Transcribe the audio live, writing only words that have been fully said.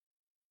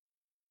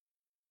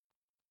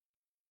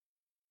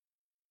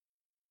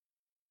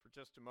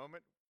just a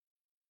moment,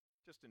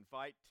 just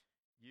invite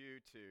you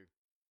to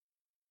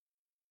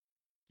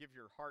give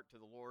your heart to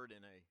the Lord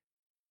in a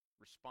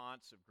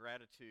response of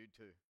gratitude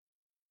to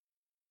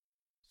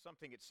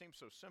something it seems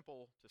so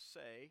simple to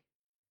say,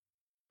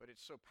 but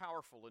it's so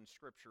powerful in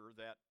Scripture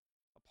that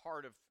a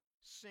part of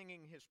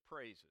singing His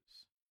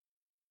praises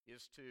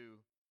is to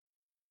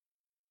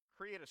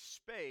create a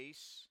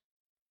space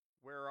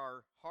where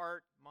our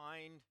heart,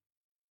 mind,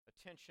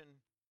 attention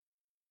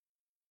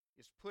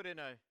is put in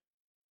a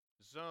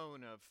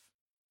zone of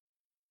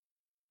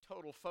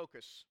total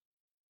focus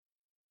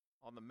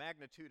on the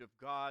magnitude of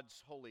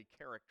God's holy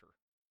character.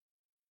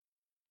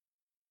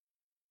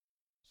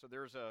 So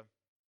there's a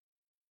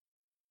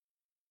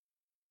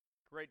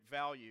great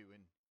value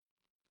in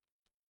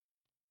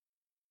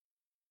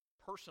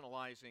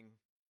personalizing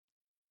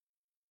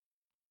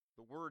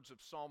the words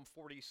of Psalm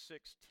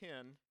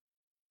 46:10,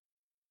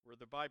 where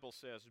the Bible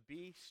says,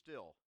 "Be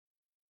still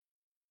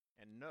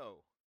and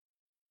know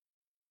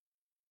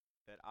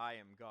that I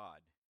am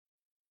God."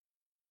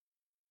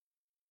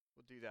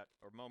 We'll do that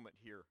a moment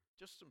here.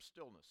 Just some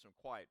stillness, some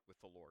quiet with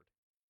the Lord.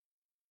 Thank you, Lord.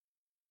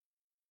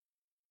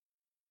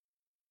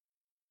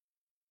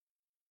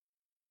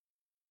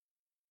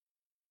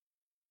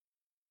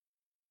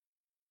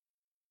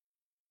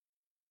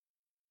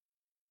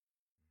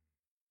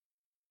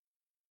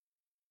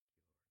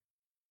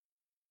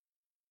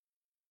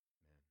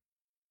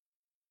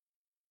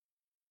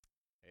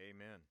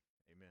 Amen. Amen.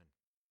 Amen.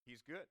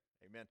 He's good.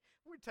 Amen.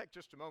 We're going to take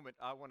just a moment.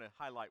 I want to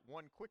highlight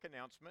one quick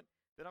announcement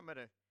that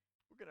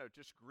we're going to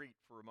just greet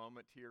for a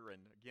moment here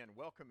and again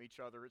welcome each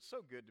other. It's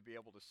so good to be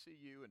able to see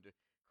you and to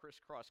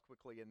crisscross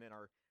quickly, and then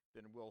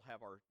we'll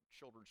have our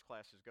children's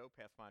classes go,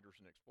 Pathfinders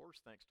and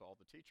Explorers. Thanks to all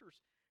the teachers,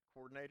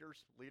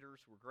 coordinators,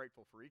 leaders. We're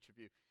grateful for each of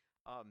you.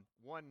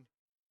 One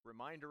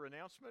reminder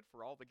announcement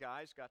for all the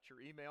guys, got your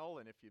email,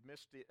 and if you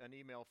missed an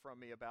email from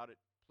me about it,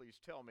 please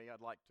tell me. I'd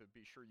like to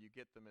be sure you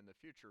get them in the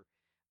future.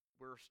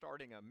 We're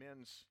starting a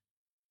men's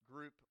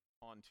group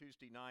on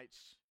Tuesday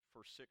nights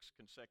for 6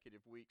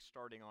 consecutive weeks,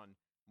 starting on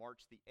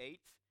March the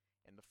 8th.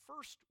 And the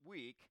first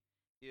week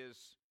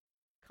is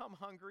Come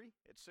Hungry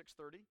at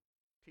 6:30,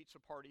 pizza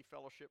party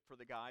fellowship for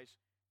the guys.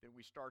 Then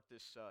we start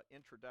this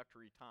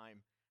introductory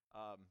time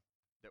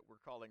that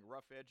we're calling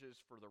Rough Edges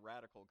for the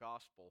Radical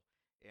Gospel.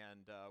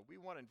 And we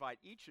want to invite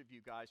each of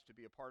you guys to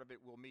be a part of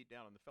it. We'll meet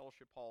down in the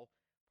fellowship hall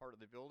part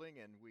of the building,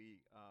 and we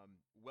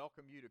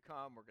welcome you to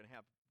come. We're going to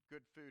have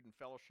good food and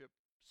fellowship,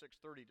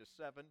 6:30 to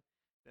 7,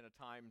 then a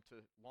time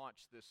to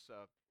launch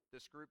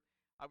this group.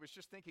 I was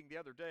just thinking the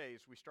other day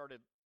as we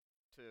started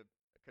to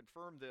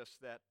confirm this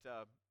that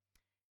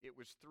it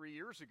was 3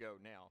 years ago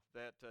now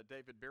that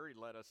David Berry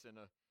led us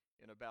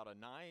in about a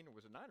 9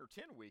 or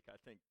 10 week, I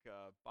think,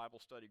 Bible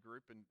study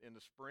group in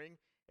the spring,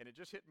 and it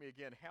just hit me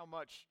again how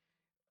much.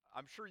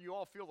 I'm sure you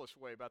all feel this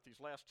way about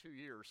these last 2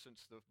 years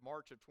since the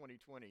March of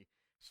 2020.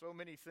 So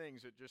many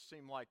things that just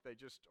seem like they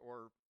just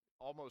are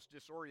almost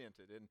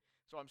disoriented. And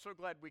so I'm so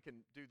glad we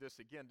can do this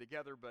again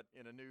together, but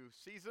in a new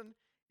season.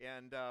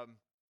 And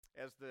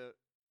as the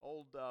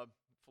old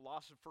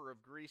philosopher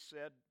of Greece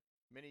said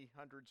many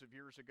hundreds of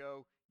years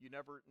ago,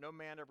 no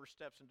man ever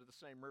steps into the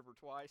same river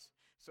twice.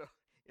 So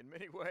in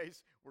many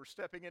ways, we're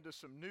stepping into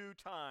some new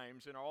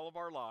times in all of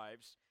our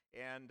lives.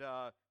 And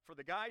for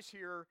the guys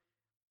here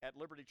at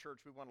Liberty Church,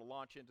 we want to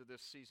launch into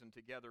this season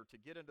together to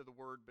get into the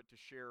Word, but to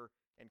share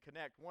and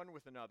connect one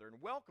with another.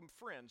 And welcome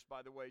friends,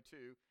 by the way,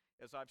 too.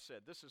 As I've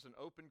said, this is an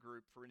open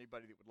group for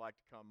anybody that would like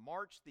to come.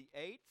 March the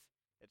 8th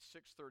at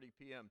 6:30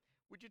 p.m.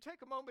 Would you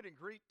take a moment and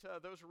greet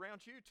those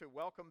around you, to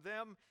welcome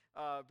them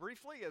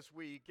briefly as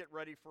we get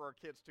ready for our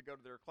kids to go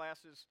to their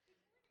classes,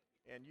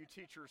 and you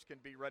teachers can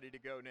be ready to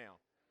go now.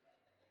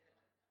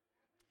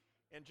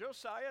 And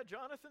Josiah,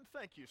 Jonathan,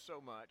 thank you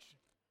so much.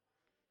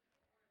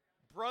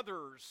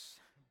 Brothers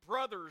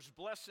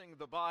blessing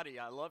the body.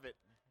 I love it.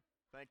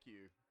 Thank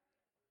you.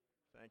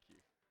 Thank you.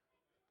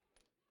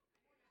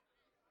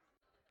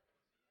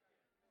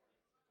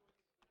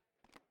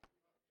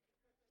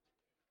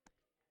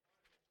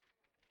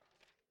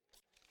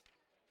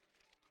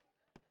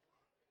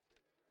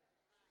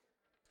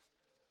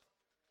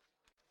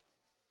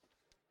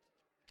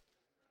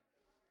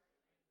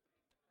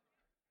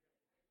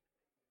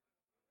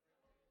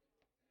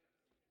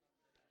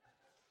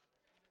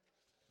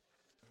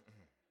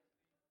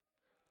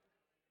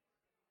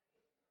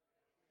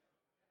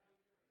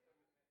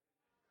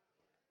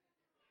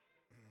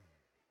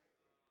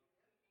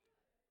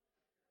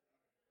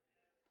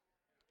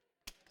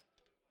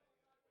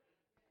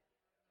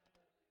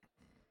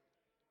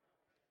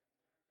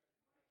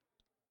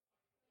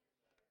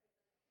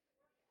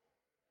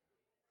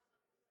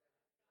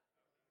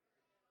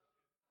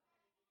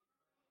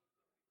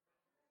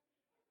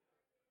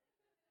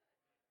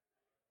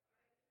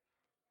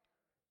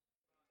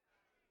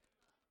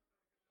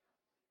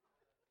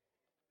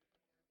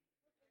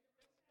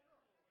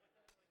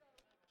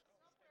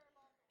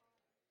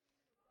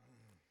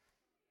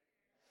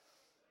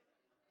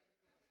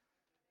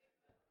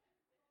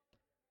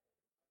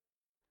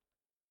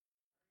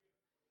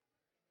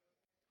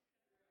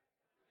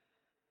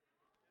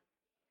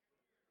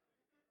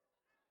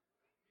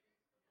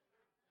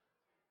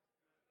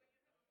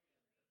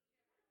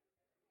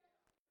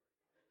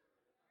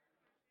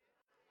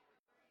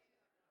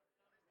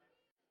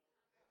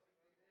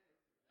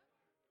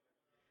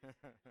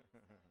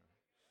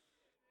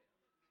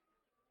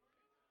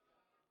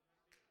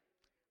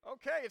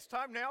 Okay, it's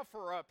time now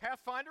for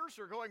Pathfinders.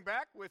 We're going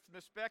back with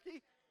Miss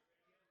Becky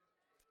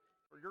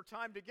for your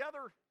time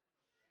together,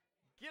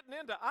 getting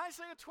into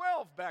Isaiah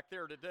 12 back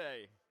there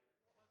today.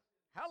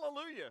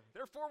 Hallelujah.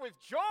 Therefore, with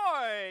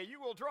joy, you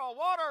will draw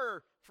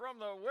water from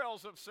the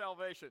wells of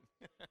salvation.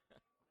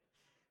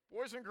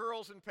 Boys and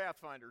girls and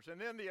Pathfinders.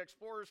 And then the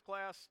Explorers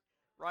class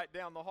right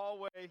down the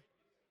hallway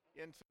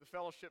into the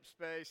fellowship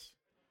space.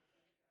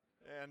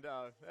 And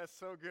that's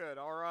so good.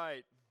 All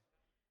right.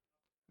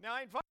 Now,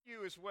 I invite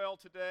you as well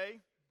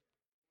today.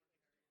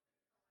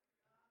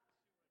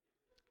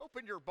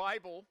 Open your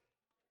Bible.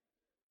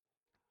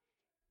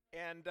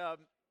 And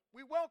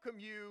we welcome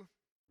you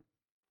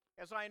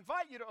as I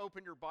invite you to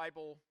open your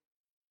Bible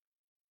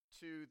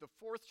to the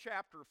 4th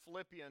chapter of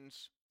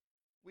Philippians.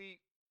 We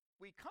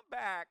come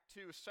back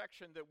to a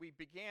section that we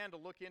began to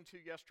look into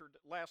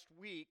last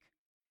week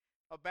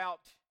about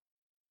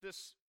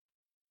this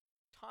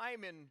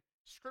time in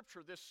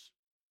Scripture. This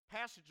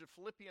passage of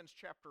Philippians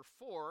chapter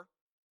 4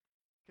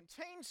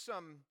 contains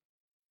some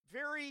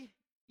very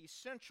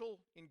essential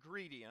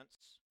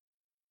ingredients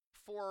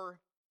for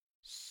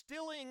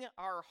stilling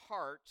our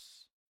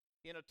hearts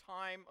in a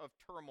time of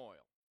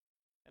turmoil.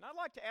 And I'd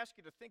like to ask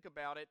you to think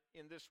about it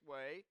in this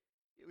way.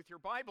 With your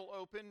Bible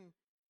open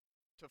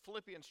to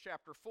Philippians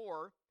chapter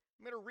 4,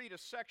 I'm going to read a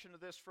section of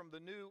this from the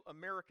New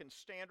American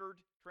Standard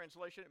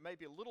Translation. It may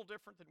be a little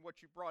different than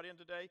what you brought in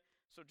today,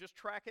 so just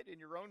track it in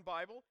your own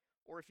Bible.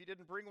 Or if you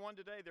didn't bring one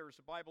today, there's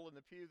a Bible in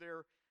the pew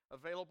there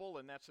available,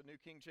 and that's a New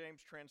King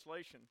James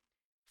translation.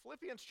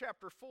 Philippians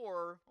chapter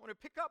 4, I want to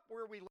pick up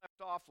where we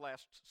left off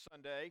last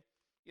Sunday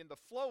in the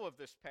flow of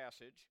this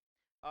passage,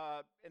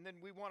 and then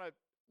we want to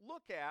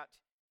look at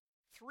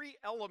 3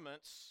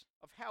 elements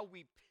of how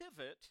we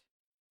pivot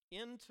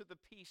into the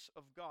peace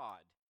of God.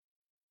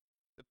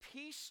 The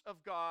peace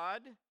of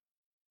God,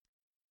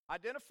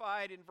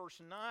 identified in verse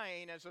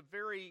 9 as a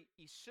very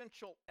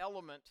essential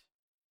element,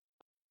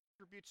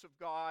 attributes of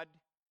God,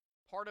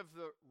 part of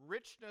the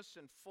richness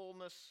and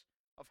fullness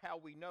of how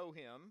we know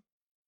Him.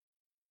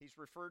 He's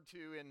referred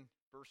to in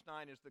verse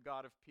 9 as the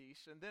God of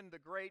peace. And then the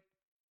great,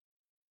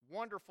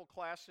 wonderful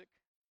classic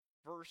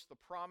verse, the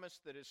promise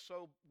that is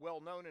so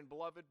well known and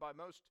beloved by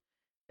most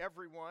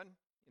everyone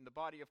in the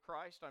body of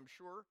Christ, I'm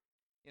sure,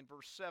 in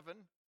verse 7,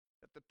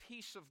 that the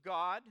peace of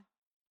God,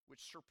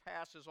 which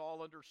surpasses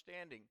all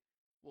understanding,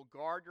 will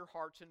guard your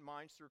hearts and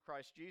minds through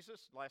Christ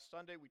Jesus. Last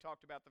Sunday we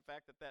talked about the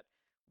fact that that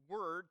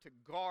word, to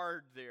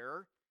guard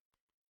there,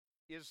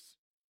 is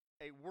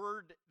a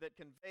word that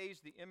conveys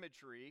the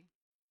imagery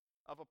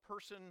of a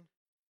person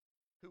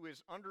who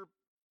is under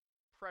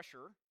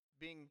pressure,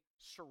 being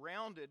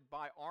surrounded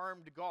by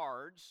armed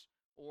guards,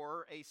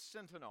 or a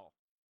sentinel.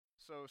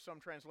 So some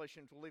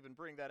translations will even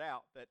bring that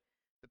out, that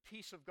the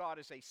peace of God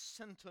is a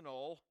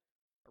sentinel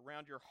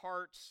around your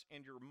hearts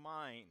and your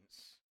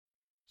minds.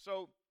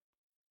 So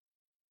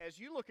as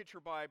you look at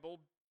your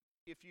Bible,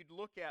 if you'd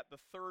look at the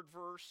 3rd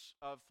verse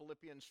of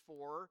Philippians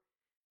 4,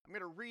 I'm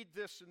going to read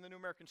this in the New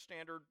American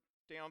Standard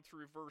down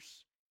through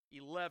verse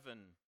 11.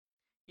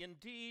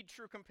 Indeed,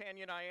 true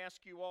companion, I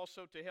ask you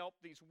also to help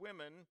these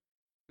women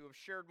who have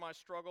shared my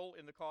struggle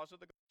in the cause of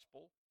the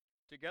gospel,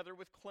 together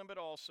with Clement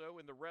also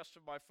and the rest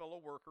of my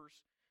fellow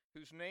workers,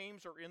 whose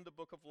names are in the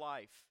book of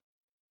life.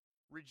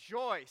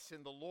 Rejoice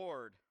in the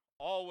Lord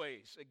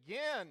always.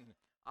 Again,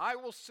 I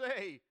will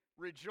say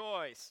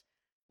rejoice.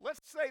 Let's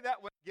say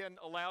that one again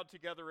aloud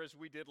together as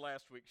we did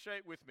last week. Say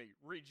it with me.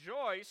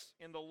 Rejoice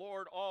in the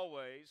Lord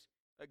always.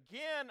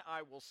 Again,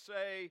 I will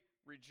say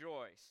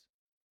rejoice.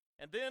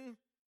 And then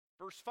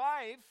verse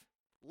 5,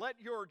 let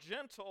your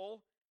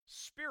gentle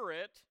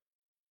spirit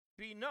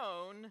be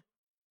known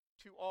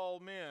to all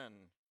men.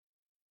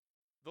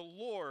 The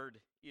Lord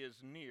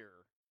is near.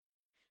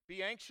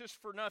 Be anxious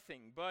for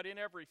nothing, but in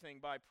everything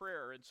by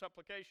prayer and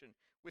supplication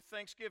with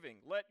thanksgiving.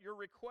 Let your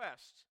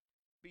requests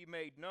be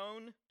made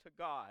known to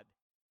God.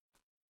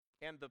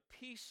 And the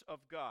peace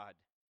of God,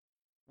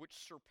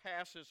 which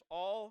surpasses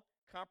all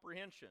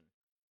comprehension,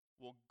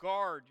 will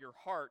guard your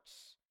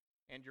hearts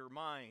and your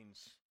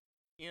minds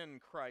in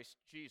Christ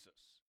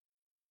Jesus.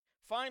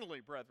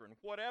 Finally, brethren,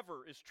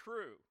 whatever is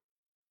true,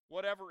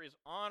 whatever is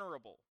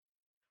honorable,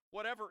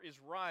 whatever is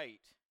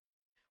right,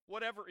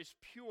 whatever is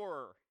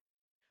pure,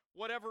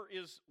 whatever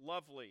is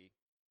lovely,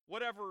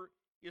 whatever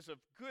is of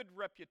good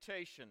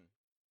reputation,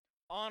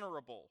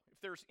 honorable, if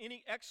there's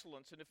any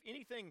excellence, and if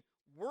anything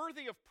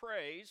worthy of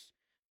praise,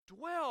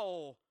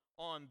 dwell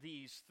on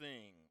these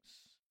things.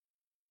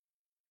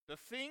 The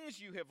things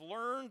you have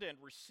learned and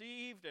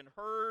received and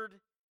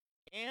heard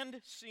and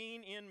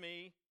seen in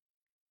me,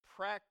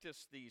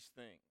 practice these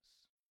things,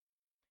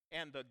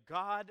 and the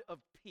God of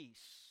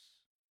peace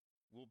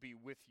will be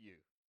with you.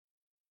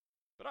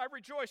 But I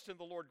rejoiced in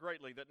the Lord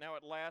greatly that now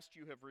at last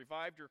you have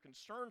revived your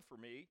concern for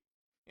me.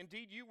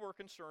 Indeed, you were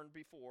concerned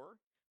before,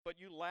 but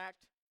you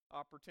lacked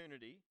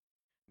opportunity.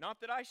 Not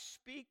that I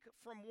speak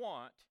from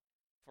want,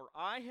 for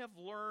I have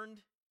learned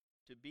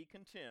to be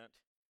content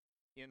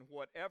in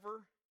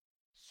whatever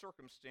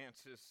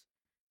circumstances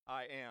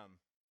I am.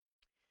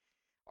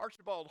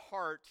 Archibald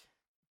Hart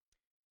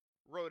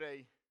wrote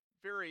a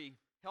very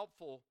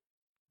helpful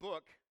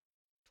book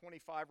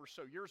 25 or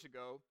so years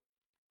ago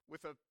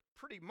with a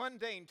pretty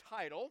mundane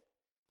title.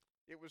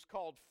 It was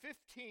called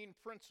 15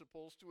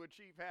 Principles to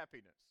Achieve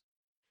Happiness.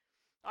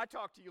 I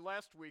talked to you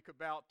last week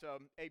about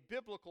a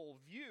biblical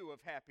view of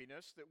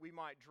happiness that we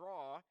might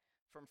draw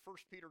from 1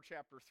 Peter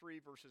chapter 3,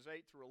 verses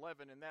 8 through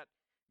 11, and that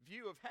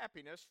view of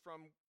happiness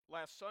from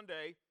last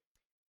Sunday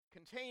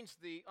contains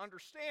the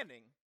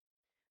understanding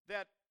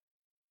that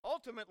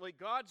ultimately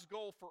God's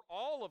goal for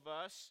all of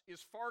us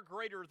is far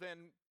greater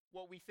than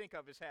what we think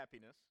of as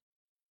happiness.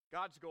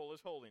 God's goal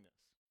is holiness.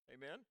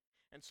 Amen?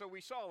 And so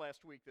we saw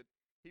last week that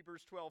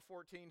Hebrews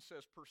 12:14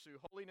 says, "Pursue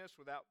holiness,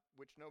 without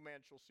which no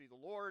man shall see the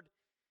Lord."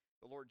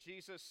 The Lord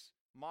Jesus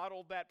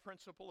modeled that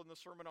principle in the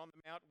Sermon on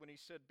the Mount when he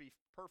said, "Be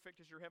perfect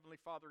as your heavenly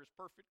Father is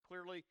perfect."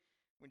 Clearly,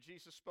 when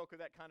Jesus spoke of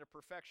that kind of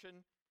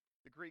perfection,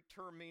 the Greek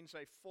term means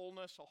a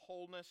fullness, a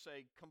wholeness,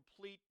 a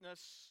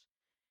completeness.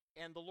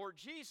 And the Lord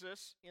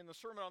Jesus, in the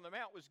Sermon on the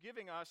Mount, was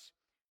giving us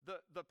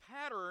the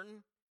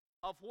pattern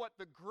of what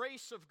the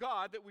grace of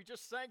God that we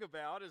just sang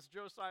about, as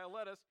Josiah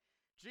led us.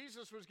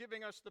 Jesus was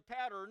giving us the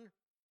pattern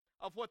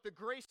of what the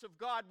grace of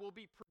God will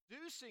be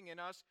producing in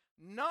us,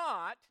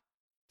 not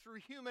through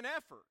human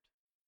effort,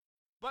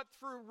 but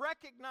through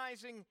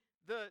recognizing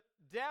the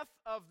death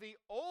of the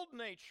old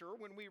nature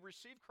when we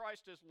receive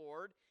Christ as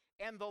Lord,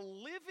 and the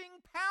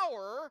living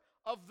power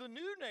of the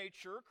new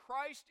nature,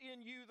 Christ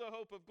in you, the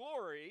hope of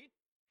glory,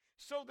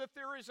 so that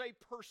there is a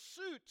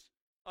pursuit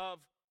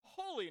of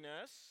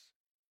holiness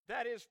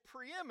that is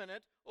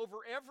preeminent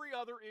over every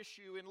other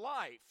issue in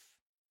life.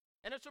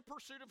 And it's a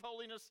pursuit of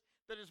holiness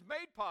that is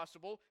made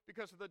possible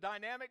because of the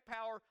dynamic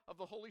power of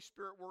the Holy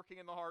Spirit working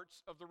in the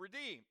hearts of the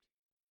redeemed.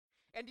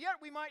 And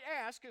yet we might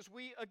ask, as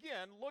we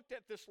again looked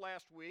at this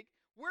last week,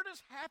 where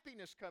does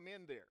happiness come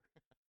in there?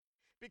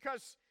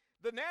 Because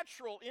the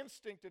natural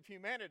instinct of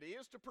humanity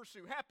is to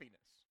pursue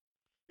happiness.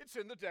 It's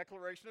in the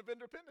Declaration of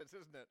Independence,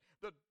 isn't it?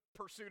 The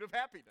pursuit of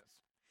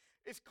happiness.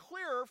 It's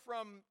clear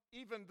from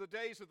even the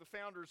days of the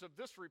founders of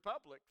this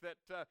republic that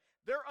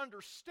their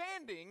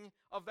understanding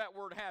of that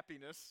word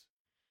happiness,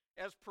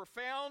 as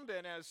profound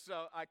and as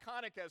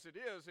iconic as it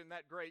is in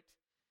that great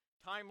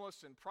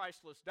timeless and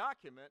priceless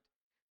document,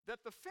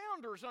 that the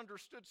founders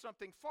understood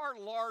something far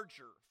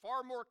larger,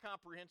 far more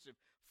comprehensive,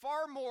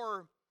 far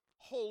more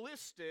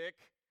holistic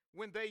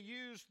when they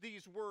used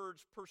these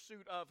words,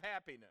 pursuit of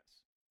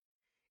happiness.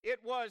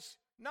 It was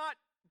not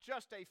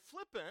just a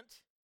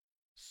flippant,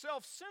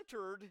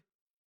 self-centered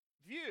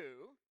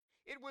view.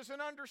 It was an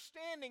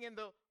understanding in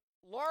the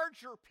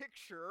larger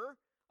picture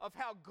of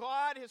how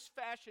God has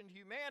fashioned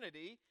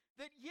humanity,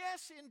 that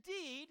yes,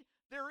 indeed,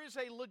 there is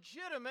a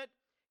legitimate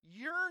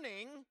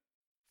yearning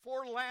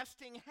for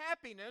lasting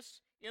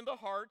happiness in the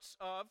hearts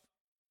of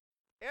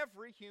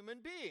every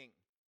human being.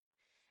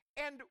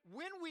 And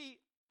when we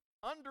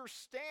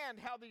understand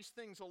how these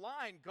things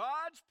align,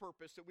 God's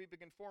purpose that we be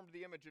conformed to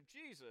the image of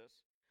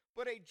Jesus,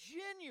 but a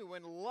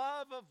genuine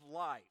love of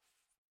life,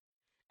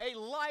 a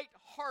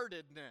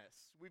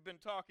lightheartedness we've been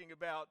talking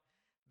about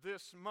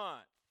this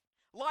month.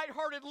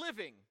 Lighthearted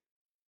living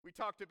we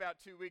talked about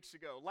 2 weeks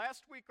ago.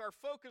 Last week our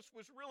focus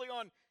was really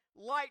on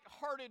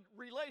lighthearted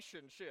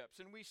relationships,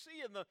 and we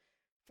see in the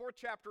 4th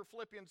chapter of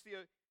Philippians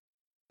the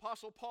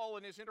Apostle Paul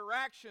and his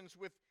interactions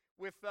with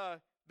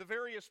the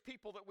various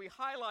people that we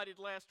highlighted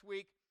last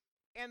week.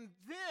 And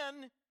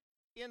then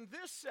in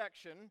this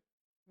section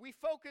we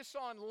focus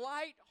on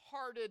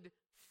lighthearted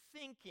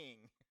thinking.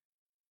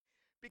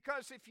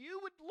 Because if you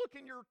would look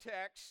in your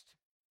text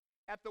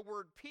at the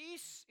word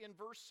peace in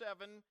verse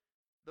 7,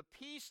 the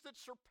peace that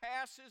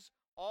surpasses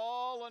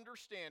all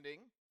understanding,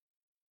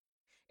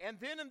 and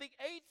then in the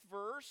 8th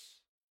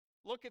verse,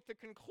 look at the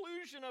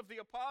conclusion of the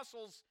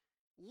apostle's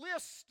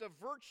list of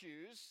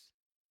virtues,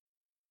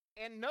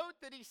 and note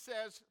that he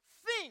says,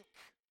 think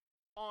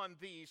on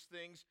these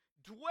things,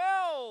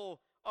 dwell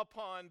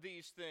upon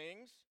these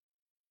things.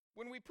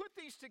 When we put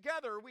these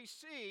together, we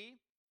see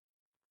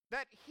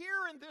that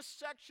here in this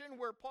section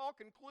where Paul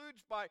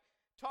concludes by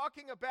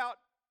talking about,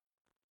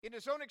 in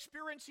his own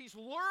experience, he's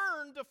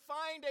learned to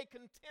find a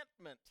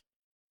contentment,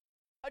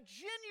 a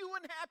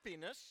genuine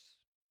happiness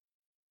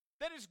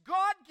that is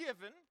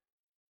God-given,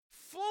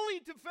 fully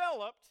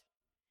developed,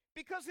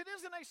 because it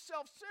isn't a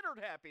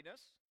self-centered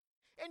happiness,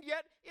 and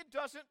yet it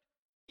doesn't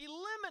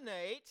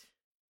eliminate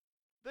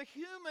the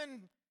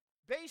human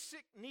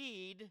basic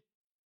need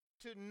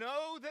to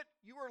know that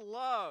you are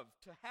loved,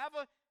 to have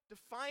a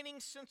defining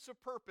sense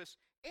of purpose,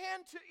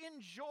 and to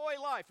enjoy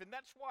life. And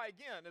that's why,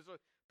 again, as a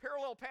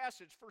parallel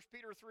passage, 1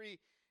 Peter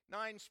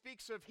 3:9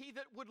 speaks of he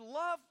that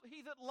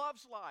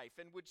loves life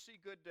and would see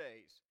good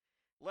days.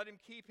 Let him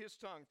keep his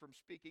tongue from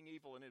speaking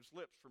evil and his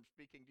lips from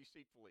speaking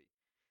deceitfully.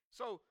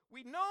 So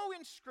we know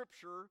in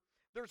Scripture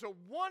there's a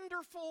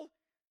wonderful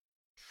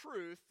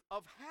truth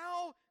of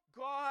how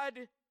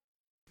God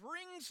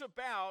brings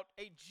about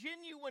a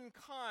genuine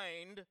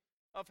kind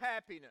of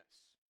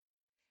happiness.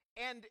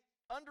 And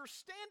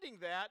understanding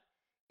that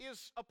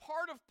is a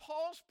part of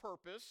Paul's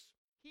purpose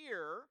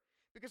here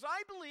because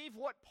I believe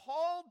what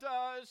Paul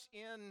does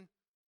in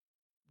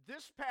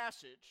this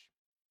passage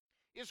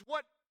is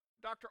what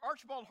Dr.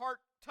 Archibald Hart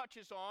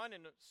touches on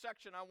in a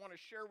section I want to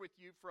share with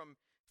you from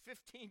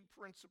 15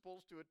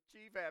 Principles to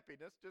Achieve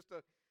Happiness, just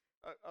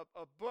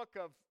a book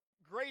of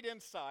great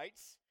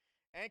insights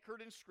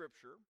anchored in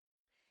Scripture.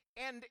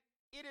 And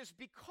it is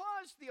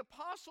because the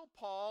Apostle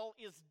Paul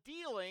is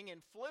dealing in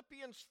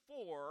Philippians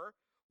 4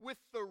 with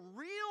the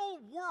real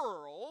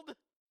world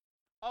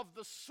of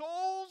the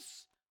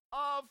souls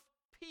of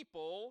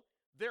people,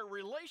 their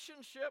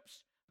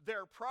relationships,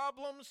 their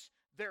problems,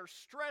 their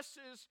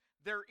stresses,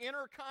 their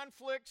inner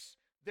conflicts,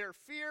 their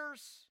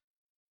fears,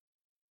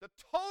 the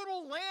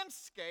total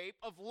landscape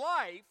of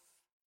life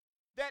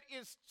that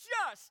is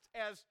just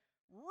as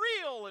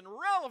real and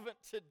relevant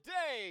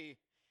today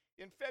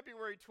in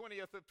February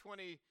 20th of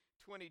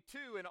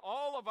 2022 in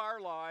all of our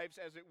lives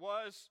as it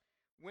was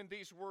when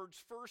these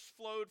words first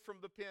flowed from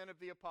the pen of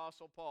the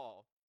Apostle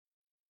Paul.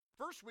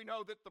 First, we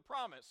know that the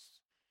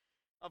promise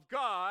of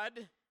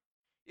God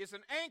is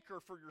an anchor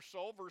for your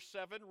soul. Verse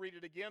 7, read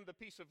it again. The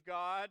peace of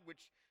God,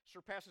 which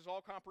surpasses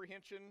all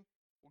comprehension,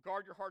 will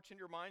guard your hearts and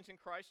your minds in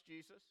Christ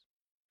Jesus.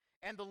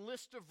 And the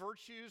list of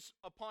virtues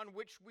upon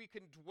which we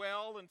can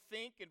dwell and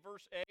think in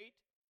verse 8.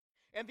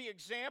 And the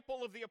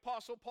example of the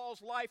Apostle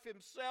Paul's life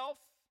himself.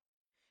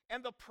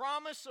 And the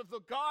promise of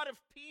the God of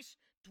peace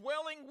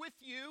dwelling with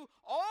you.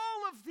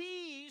 All of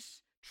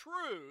these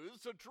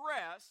truths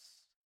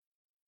address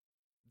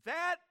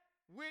that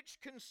which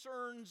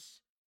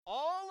concerns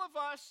all of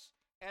us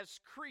as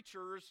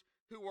creatures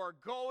who are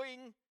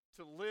going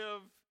to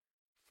live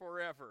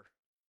forever.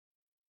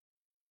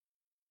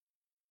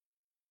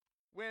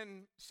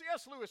 When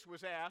C.S. Lewis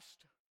was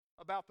asked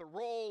about the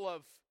role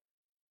of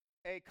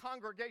a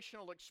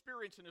congregational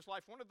experience in his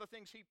life, one of the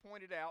things he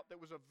pointed out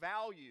that was of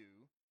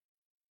value,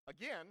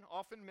 again,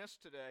 often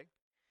missed today,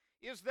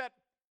 is that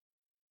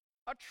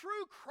a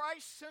true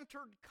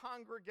Christ-centered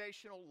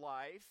congregational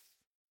life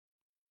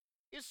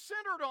is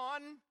centered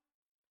on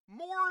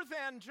more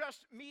than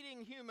just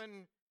meeting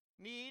human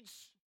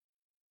needs,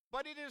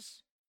 but it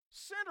is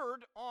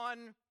centered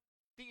on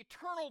the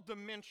eternal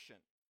dimension.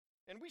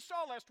 And we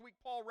saw last week,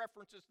 Paul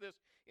references this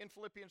in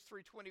Philippians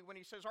 3:20 when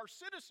he says, our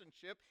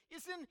citizenship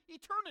is in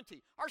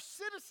eternity. Our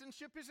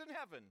citizenship is in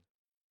heaven,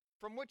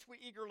 from which we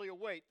eagerly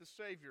await the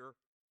Savior,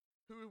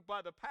 who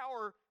by the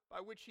power by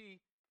which he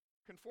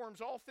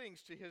conforms all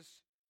things to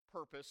his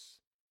purpose,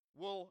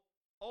 will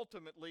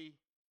ultimately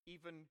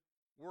even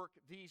work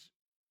these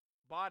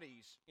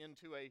bodies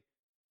into a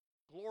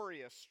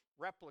glorious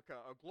replica,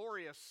 a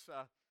glorious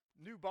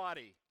new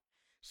body.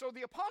 So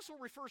the apostle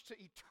refers to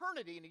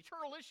eternity and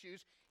eternal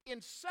issues in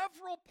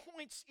several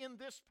points in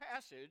this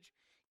passage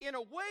in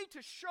a way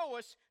to show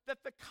us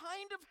that the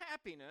kind of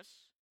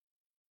happiness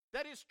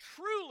that is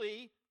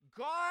truly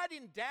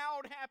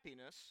God-endowed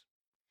happiness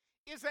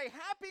is a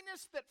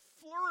happiness that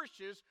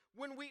flourishes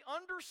when we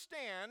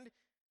understand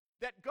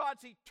that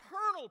God's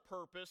eternal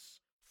purpose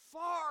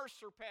far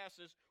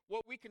surpasses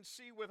what we can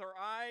see with our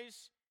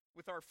eyes,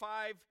 with our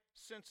five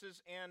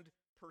senses, and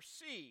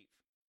perceive.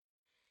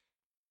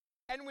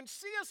 And when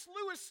C.S.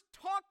 Lewis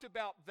talked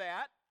about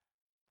that,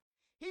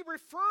 he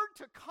referred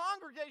to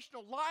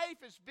congregational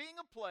life as being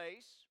a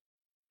place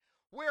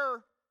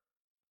where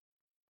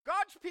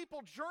God's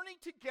people journey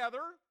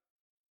together,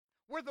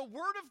 where the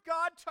Word of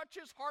God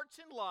touches hearts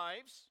and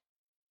lives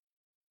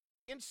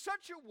in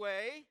such a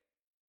way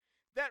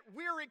that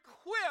we're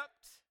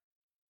equipped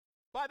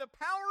by the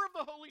power of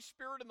the Holy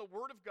Spirit and the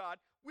Word of God,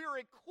 we're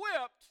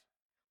equipped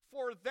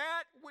for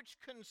that which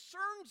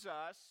concerns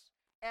us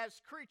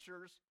as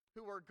creatures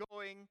who are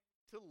going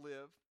to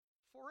live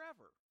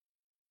forever.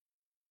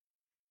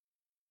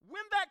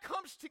 When that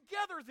comes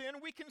together, then,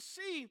 we can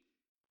see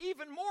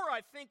even more,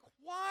 I think,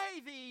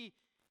 why the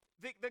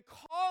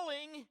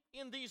calling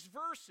in these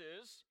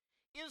verses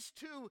is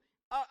to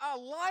a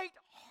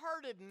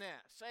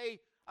light-heartedness, a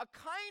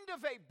kind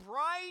of a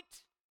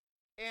bright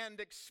and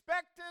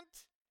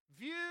expectant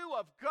view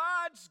of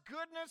God's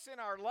goodness in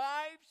our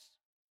lives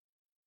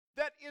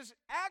that is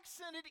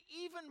accented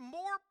even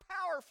more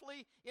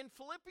powerfully in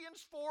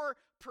Philippians 4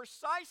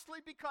 precisely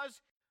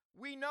because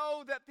we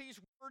know that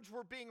these words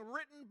were being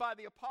written by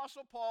the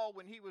Apostle Paul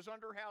when he was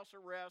under house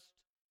arrest,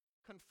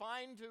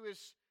 confined to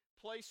his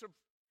place of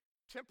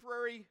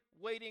temporary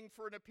waiting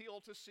for an appeal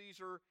to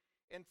Caesar.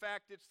 In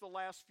fact, it's the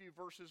last few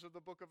verses of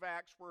the book of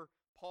Acts where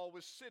Paul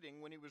was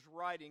sitting when he was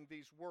writing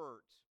these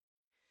words.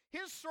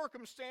 His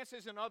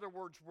circumstances, in other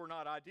words, were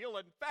not ideal.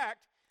 In fact,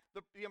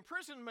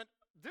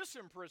 this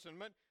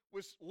imprisonment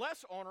was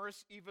less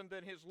onerous even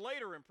than his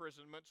later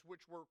imprisonments,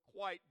 which were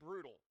quite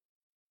brutal.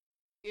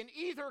 In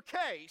either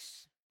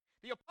case,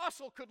 the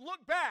apostle could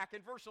look back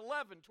in verse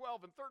 11,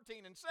 12, and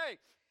 13 and say,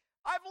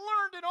 I've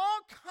learned in all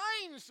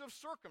kinds of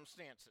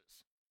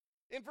circumstances.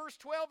 In verse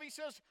 12, he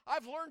says,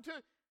 I've learned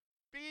to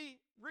be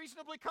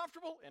reasonably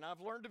comfortable, and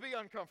I've learned to be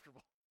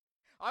uncomfortable.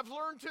 I've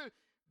learned to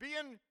be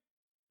in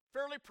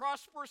fairly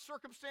prosperous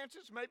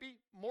circumstances, maybe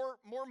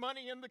more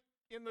money in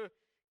the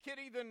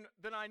kitty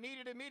than I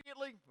needed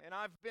immediately, and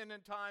I've been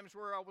in times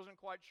where I wasn't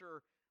quite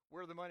sure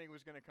where the money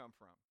was going to come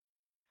from.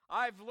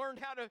 I've learned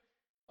how to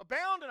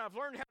abound, and I've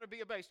learned how to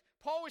be abased.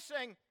 Paul was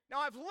saying, now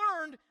I've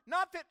learned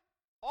not that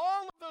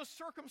all of those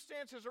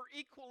circumstances are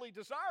equally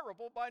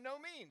desirable, by no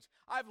means.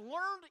 I've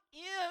learned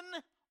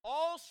in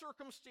all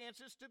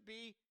circumstances to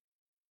be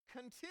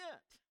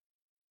content.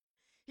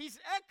 He's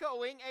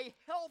echoing a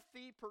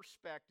healthy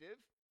perspective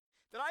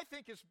that I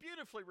think is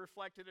beautifully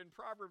reflected in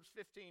Proverbs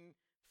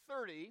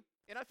 15:30,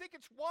 and I think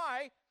it's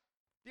why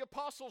the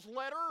apostles'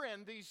 letter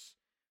and these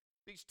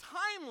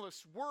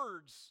timeless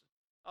words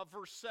of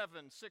verse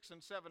 7, 6,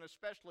 and 7,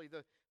 especially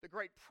the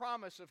great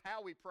promise of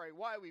how we pray,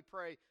 why we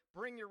pray,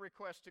 bring your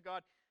request to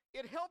God,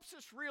 it helps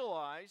us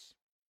realize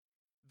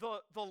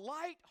the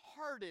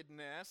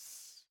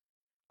lightheartedness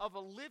of a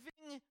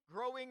living,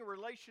 growing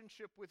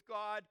relationship with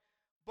God,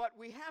 but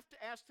we have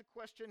to ask the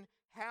question,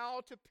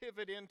 how to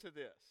pivot into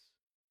this.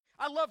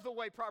 I love the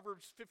way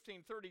Proverbs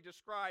 15:30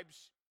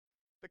 describes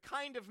the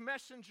kind of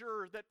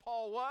messenger that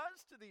Paul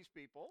was to these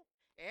people,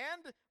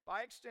 and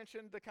by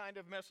extension, the kind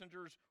of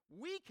messengers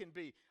we can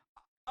be.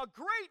 A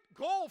great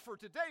goal for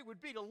today would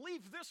be to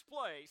leave this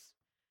place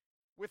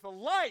with a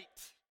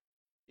light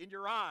in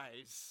your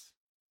eyes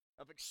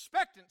of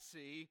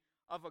expectancy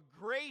of a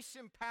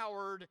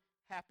grace-empowered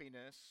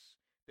happiness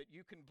that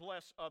you can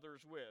bless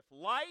others with.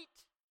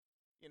 Light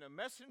in a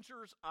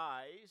messenger's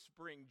eyes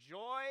bring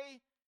joy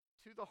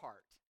to the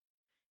heart,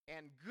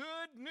 and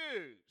good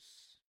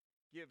news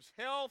gives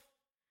health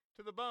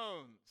to the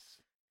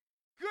bones.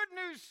 Good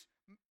news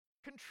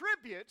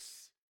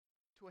contributes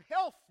to a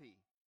healthy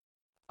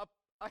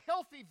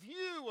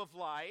view of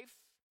life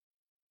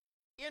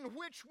in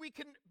which we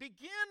can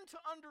begin to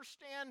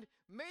understand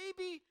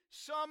maybe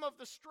some of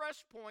the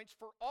stress points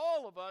for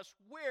all of us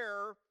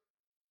where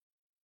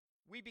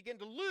we begin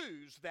to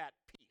lose that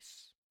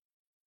peace.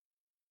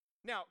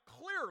 Now,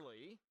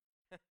 clearly,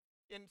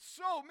 in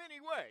so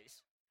many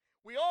ways,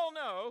 we all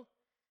know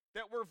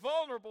that we're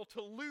vulnerable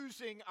to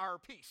losing our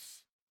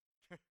peace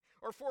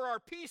or for our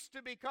peace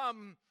to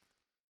become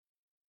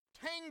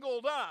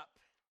tangled up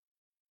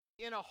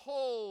in a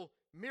whole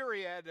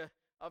myriad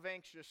of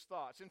anxious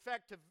thoughts. In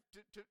fact, to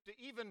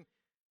even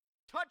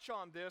touch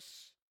on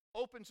this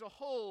opens a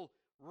whole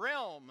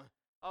realm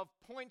of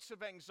points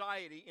of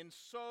anxiety in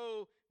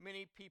so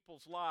many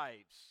people's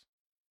lives.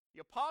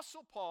 The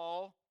Apostle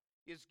Paul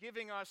is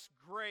giving us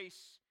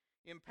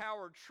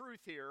grace-empowered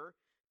truth here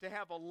to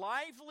have a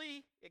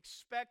lively,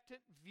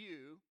 expectant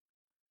view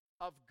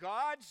of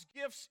God's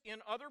gifts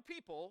in other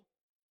people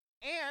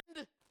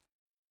and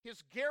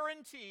His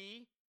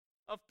guarantee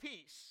of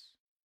peace.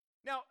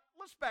 Now,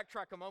 let's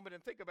backtrack a moment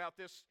and think about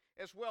this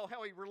as well,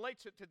 how he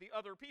relates it to the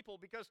other people,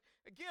 because,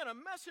 again, a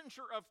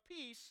messenger of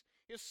peace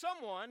is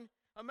someone,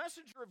 a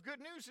messenger of good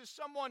news is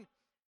someone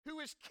who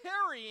is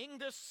carrying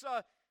this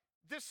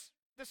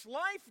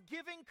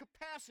life-giving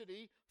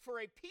capacity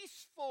for a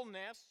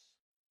peacefulness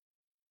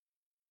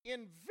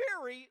in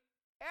very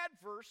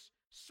adverse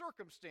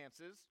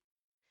circumstances.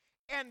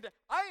 And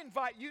I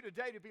invite you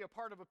today to be a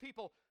part of a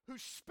people who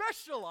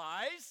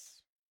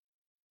specialize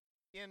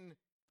in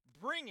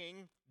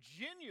bringing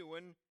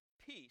genuine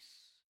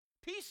peace.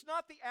 Peace,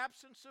 not the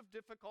absence of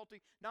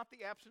difficulty, not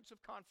the absence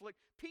of conflict.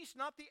 Peace,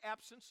 not the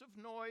absence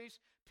of noise.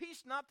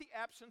 Peace, not the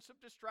absence of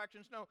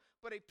distractions. No,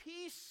 but a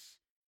peace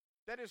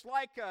that is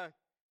like a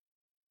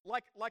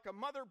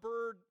mother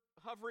bird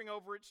hovering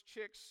over its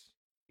chicks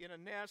in a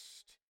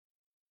nest,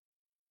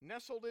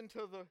 nestled into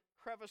the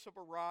crevice of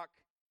a rock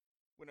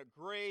when a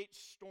great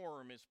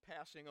storm is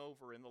passing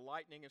over and the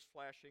lightning is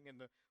flashing and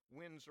the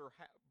winds are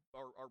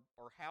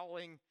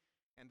howling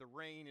and the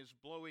rain is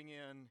blowing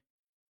in,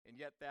 and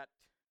yet that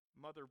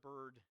mother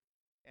bird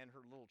and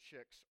her little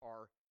chicks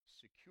are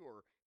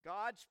secure.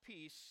 God's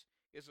peace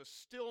is a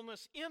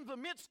stillness in the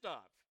midst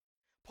of.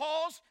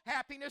 Paul's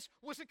happiness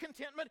was a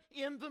contentment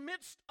in the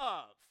midst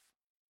of.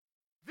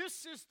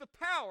 This is the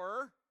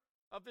power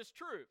of this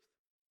truth.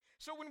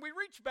 So when we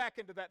reach back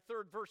into that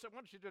third verse, I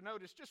want you to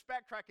notice, just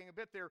backtracking a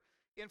bit there,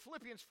 in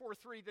Philippians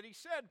 4:3, that he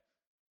said,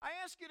 I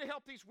ask you to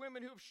help these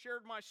women who have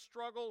shared my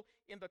struggle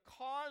in the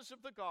cause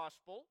of the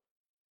gospel,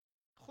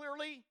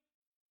 clearly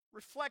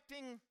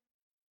reflecting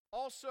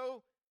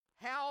also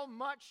how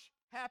much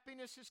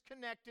happiness is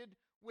connected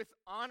with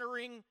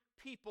honoring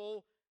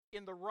people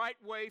in the right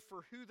way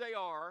for who they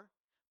are.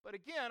 But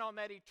again, on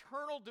that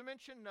eternal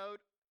dimension note,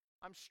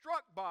 I'm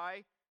struck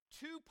by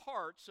two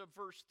parts of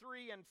verse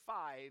 3 and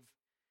 5.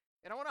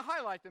 And I want to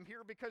highlight them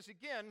here because,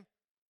 again,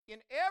 in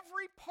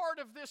every part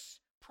of this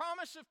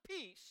promise of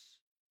peace,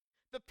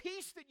 the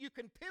peace that you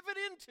can pivot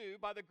into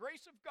by the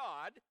grace of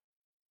God,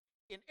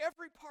 in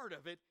every part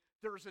of it,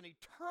 there's an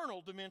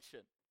eternal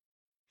dimension.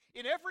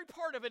 In every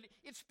part of it,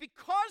 it's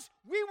because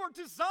we were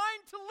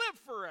designed to live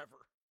forever.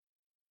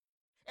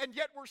 And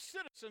yet we're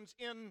citizens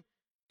in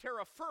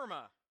terra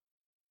firma.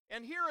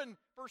 And here in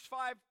verse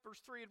 5, verse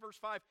 3 and verse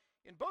 5,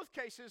 in both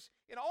cases,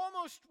 in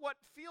almost what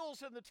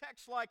feels in the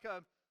text like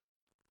a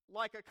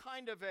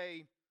kind of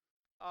a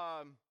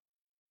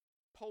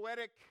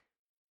poetic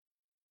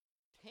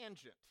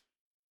tangent,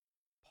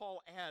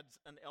 Paul adds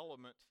an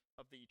element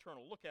of the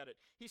eternal. Look at it.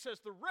 He says,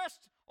 the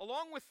rest,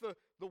 along with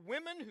the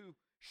women who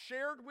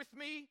shared with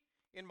me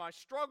in my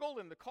struggle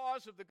in the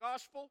cause of the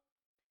gospel,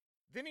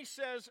 then he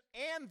says,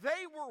 and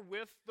they were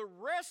with the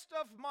rest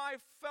of my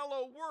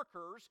fellow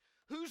workers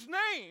whose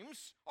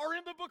names are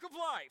in the book of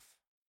life.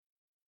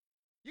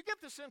 You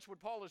get the sense when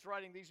Paul is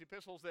writing these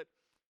epistles that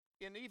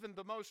in even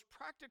the most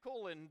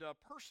practical and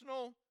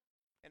personal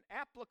and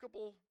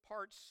applicable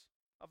parts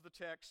of the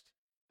text,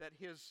 that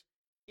his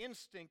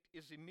instinct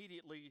is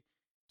immediately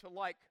to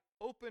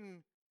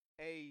open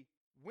a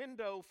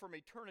window from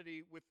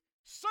eternity with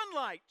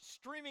sunlight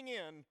streaming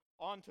in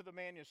onto the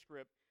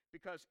manuscript,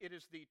 because it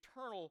is the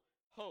eternal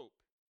hope.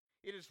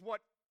 It is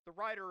what the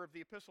writer of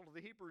the Epistle to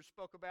the Hebrews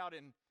spoke about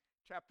in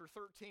chapter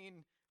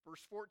 13,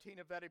 verse 14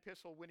 of that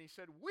epistle, when he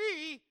said,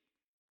 we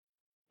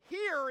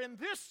here in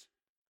this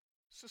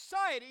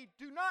society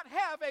do not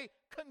have a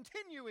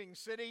continuing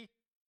city,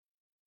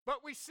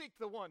 but we seek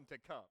the one to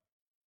come.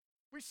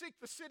 We seek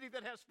the city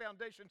that has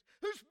foundations,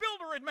 whose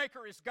builder and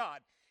maker is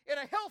God. And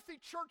a healthy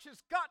church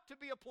has got to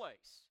be a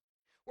place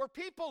where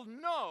people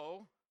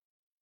know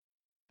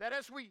that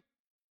as we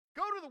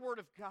go to the Word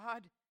of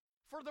God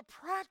for the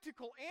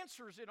practical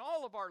answers in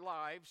all of our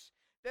lives,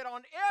 that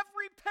on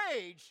every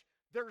page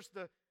there's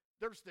the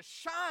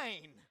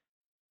shine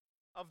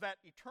of that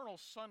eternal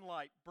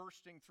sunlight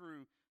bursting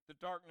through the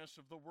darkness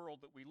of the world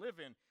that we live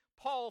in.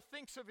 Paul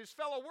thinks of his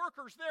fellow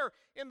workers there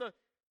in the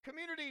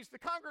communities, the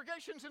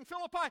congregations in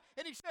Philippi,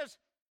 and he says,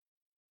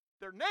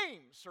 their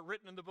names are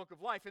written in the book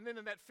of life. And then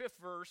in that 5th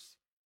verse,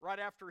 right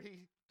after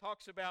he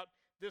talks about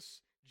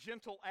this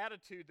gentle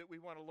attitude that we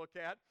want to look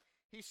at,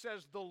 he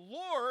says, the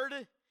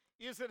Lord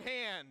is at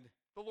hand.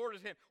 The Lord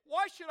is at hand.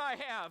 Why should I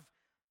have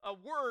a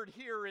word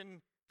here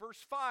in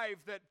verse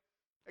 5 that,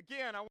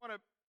 again, I want to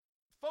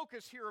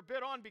focus here a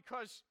bit on,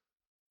 because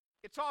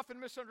it's often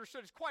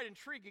misunderstood. It's quite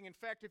intriguing. In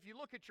fact, if you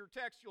look at your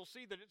text, you'll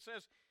see that it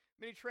says,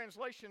 many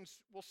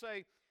translations will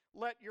say,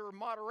 let your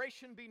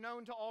moderation be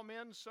known to all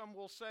men. Some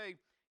will say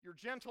your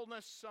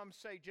gentleness. Some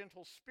say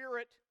gentle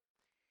spirit.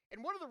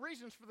 And one of the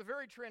reasons for the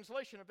very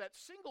translation of that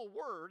single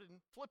word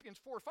in Philippians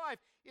 4:5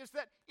 is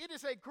that it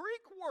is a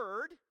Greek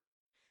word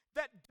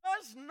that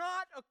does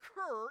not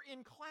occur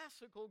in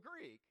classical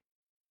Greek.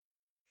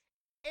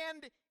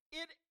 And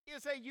it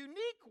is a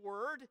unique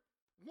word.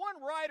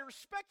 One writer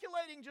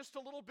speculating just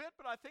a little bit,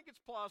 but I think it's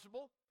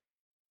plausible,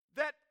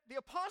 that the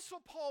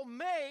Apostle Paul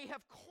may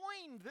have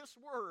coined this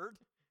word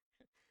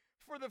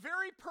for the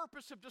very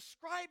purpose of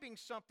describing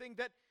something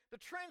that the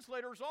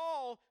translators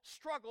all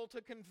struggle to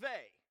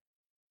convey.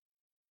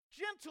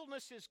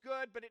 Gentleness is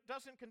good, but it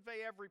doesn't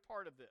convey every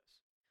part of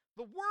this.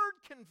 The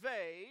word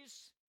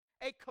conveys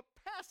a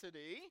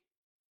capacity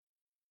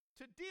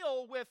to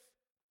deal with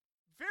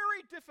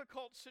very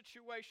difficult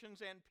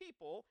situations and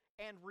people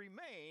and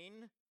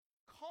remain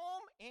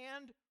calm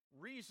and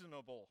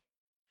reasonable.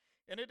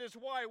 And it is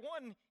why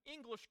one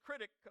English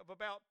critic of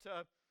about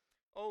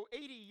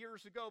 80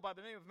 years ago by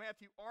the name of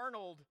Matthew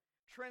Arnold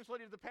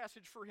translated the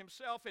passage for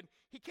himself, and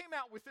he came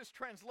out with this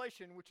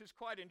translation, which is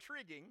quite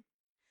intriguing.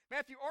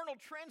 Matthew Arnold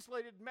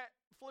translated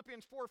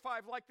Philippians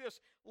 4:5 like this: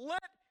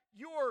 let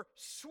your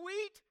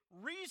sweet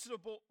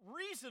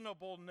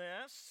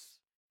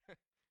reasonableness,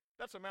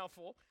 that's a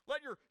mouthful,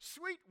 let your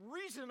sweet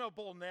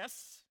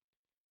reasonableness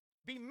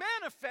be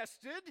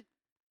manifested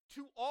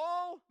to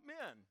all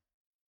men.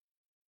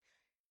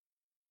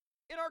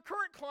 In our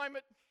current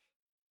climate,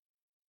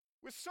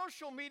 with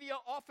social media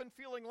often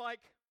feeling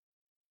like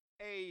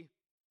a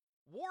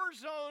war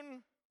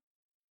zone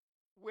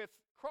with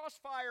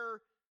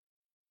crossfire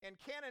and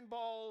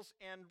cannonballs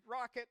and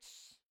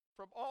rockets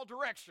from all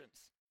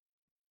directions,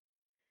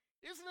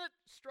 isn't it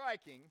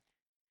striking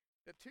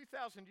that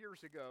 2,000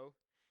 years ago,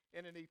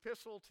 in an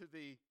epistle to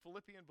the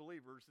Philippian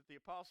believers, that the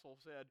apostle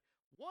said,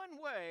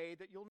 one way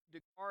that you'll need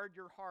to guard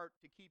your heart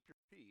to keep your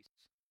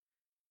peace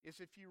is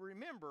if you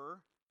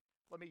remember,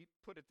 let me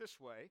put it this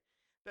way,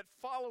 that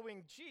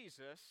following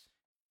Jesus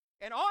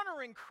and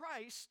honoring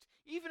Christ,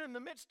 even in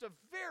the midst of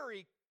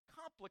very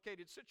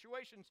complicated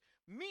situations,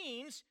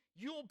 means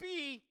you'll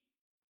be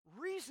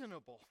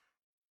reasonable.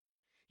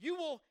 You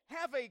will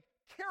have a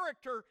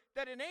character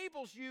that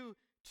enables you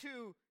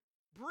to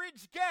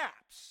bridge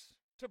gaps,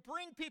 to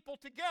bring people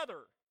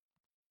together.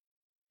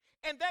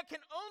 And that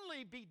can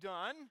only be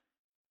done,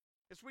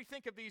 as we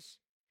think of these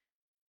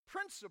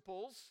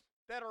principles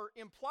that are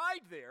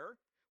implied there,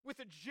 with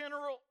a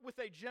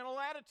gentle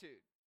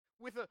attitude,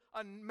 with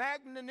a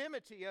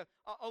magnanimity,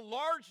 a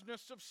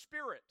largeness of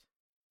spirit.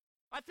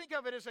 I think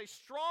of it as a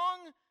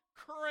strong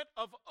current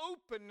of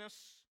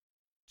openness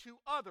to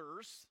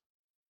others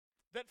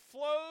that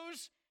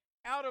flows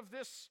out of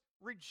this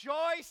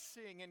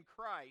rejoicing in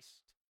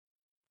Christ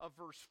of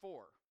verse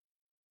 4.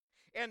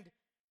 And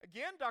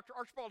again, Dr.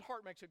 Archibald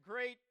Hart makes a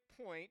great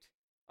point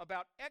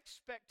about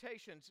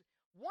expectations.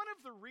 One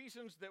of the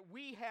reasons that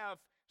we have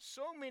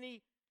so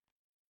many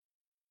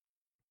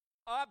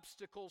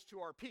obstacles to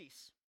our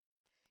peace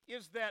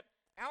is that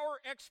our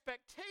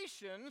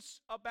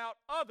expectations about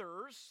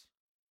others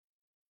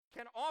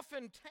can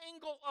often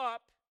tangle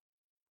up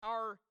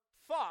our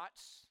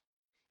thoughts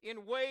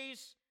in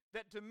ways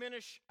that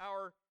diminish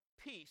our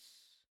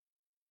peace.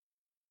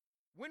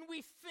 When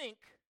we think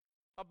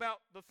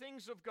about the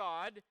things of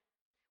God,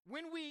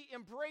 when we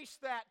embrace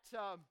that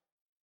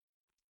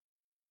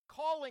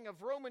calling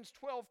of Romans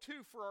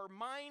 12:2 for our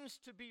minds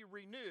to be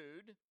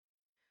renewed,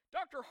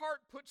 Dr.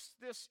 Hart puts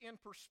this in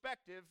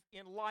perspective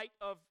in light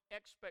of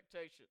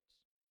expectations.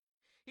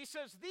 He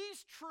says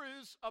these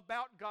truths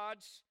about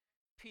God's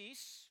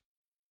peace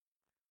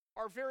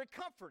are very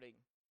comforting.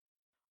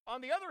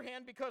 On the other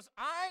hand, because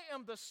I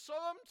am the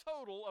sum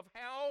total of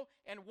how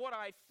and what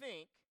I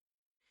think,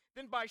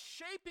 then by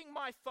shaping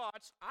my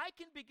thoughts, I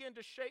can begin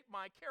to shape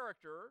my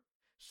character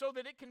so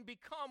that it can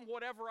become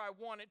whatever I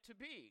want it to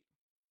be.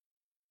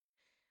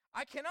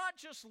 I cannot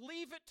just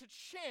leave it to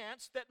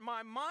chance that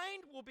my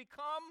mind will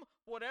become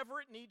whatever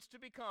it needs to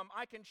become.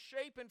 I can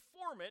shape and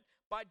form it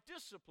by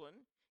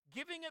discipline,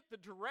 giving it the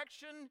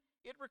direction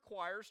it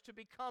requires to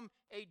become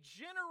a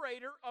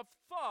generator of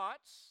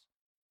thoughts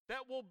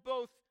that will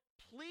both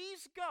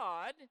please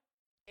God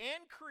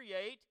and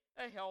create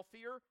a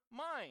healthier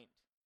mind.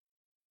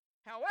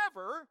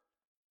 However,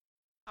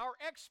 our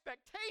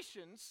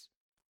expectations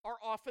are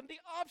often the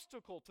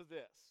obstacle to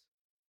this.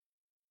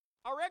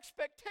 Our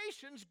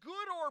expectations,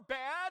 good or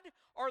bad,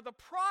 are the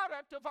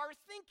product of our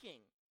thinking.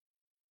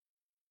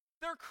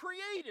 They're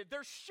created,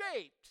 they're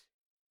shaped,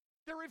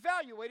 they're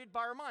evaluated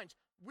by our minds.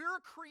 We're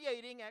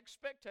creating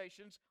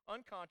expectations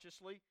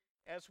unconsciously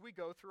as we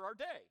go through our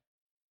day.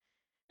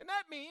 And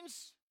that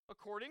means,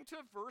 according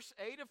to verse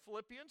 8 of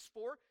Philippians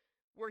 4,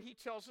 where he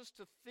tells us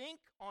to think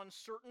on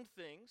certain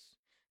things,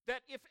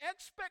 that if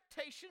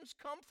expectations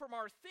come from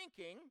our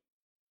thinking,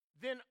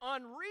 then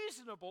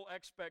unreasonable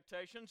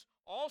expectations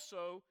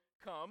also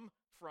come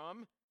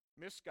from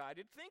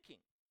misguided thinking.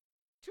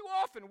 Too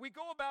often we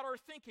go about our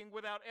thinking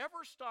without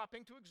ever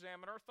stopping to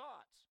examine our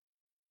thoughts.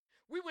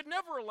 We would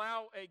never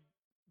allow a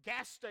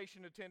gas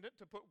station attendant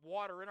to put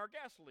water in our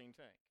gasoline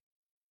tank.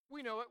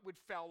 We know it would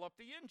foul up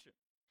the engine.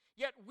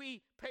 Yet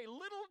we pay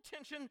little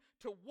attention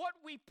to what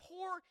we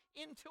pour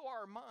into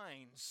our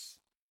minds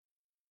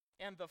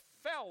and the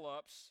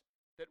foul-ups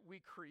that we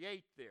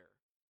create there.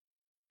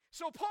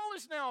 So Paul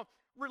is now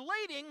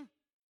relating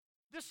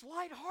this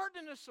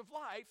lightheartedness of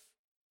life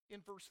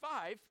in verse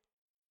 5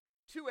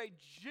 to a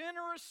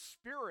generous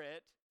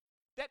spirit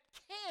that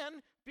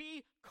can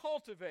be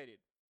cultivated.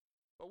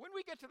 But when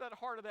we get to that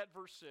heart of that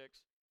verse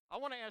 6, I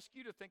want to ask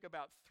you to think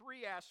about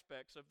three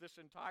aspects of this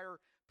entire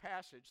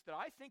passage that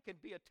I think can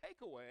be a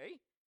takeaway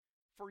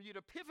for you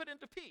to pivot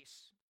into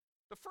peace.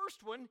 The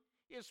first one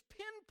is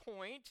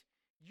pinpoint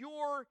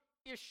your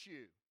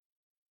issue.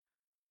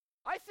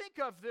 I think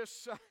of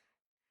this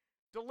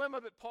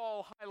dilemma that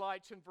Paul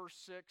highlights in verse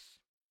 6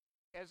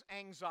 as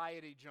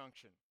anxiety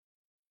junction.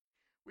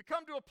 We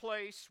come to a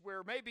place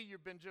where maybe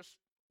you've been just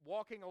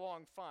walking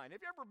along fine.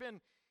 Have you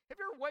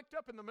ever waked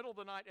up in the middle of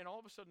the night and all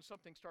of a sudden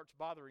something starts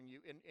bothering you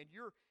and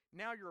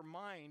now your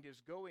mind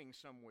is going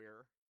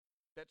somewhere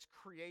that's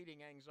creating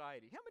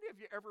anxiety? How many of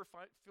you ever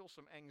feel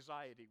some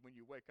anxiety when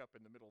you wake up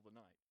in the middle of the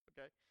night?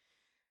 Okay.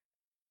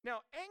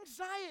 Now,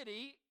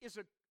 anxiety is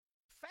a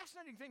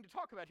fascinating thing to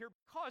talk about here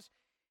because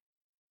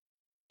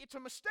it's a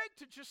mistake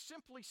to just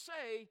simply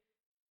say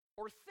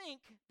or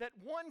think that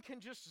one can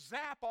just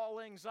zap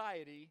all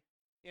anxiety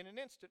in an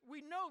instant.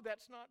 We know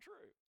that's not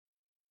true.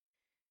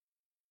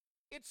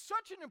 It's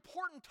such an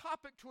important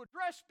topic to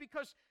address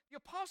because the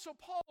Apostle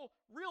Paul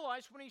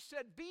realized when he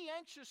said, "Be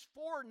anxious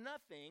for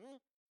nothing,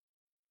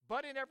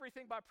 but in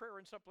everything by prayer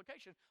and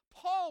supplication,"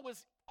 Paul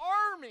was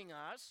arming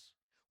us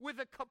with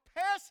a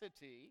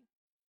capacity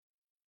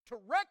to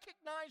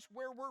recognize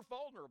where we're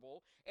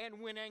vulnerable,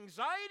 and when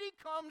anxiety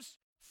comes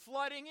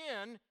flooding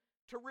in,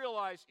 to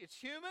realize it's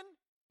human,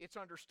 it's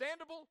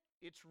understandable,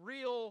 it's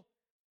real,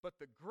 but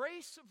the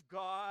grace of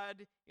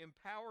God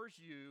empowers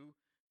you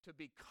to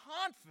be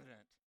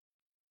confident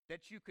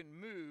that you can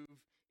move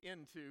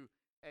into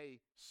a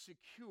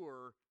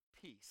secure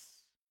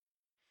peace.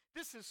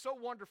 This is so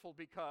wonderful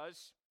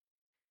because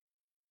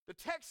the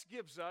text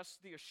gives us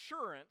the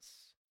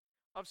assurance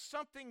of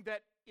something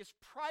that is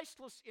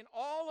priceless in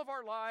all of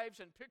our lives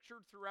and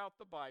pictured throughout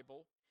the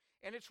Bible,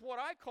 and it's what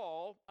I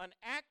call an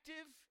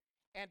active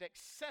and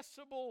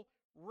accessible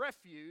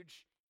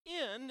refuge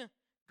in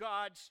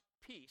God's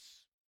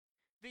peace.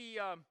 The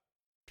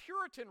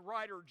Puritan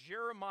writer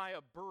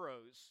Jeremiah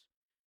Burroughs,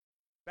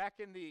 back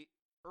in the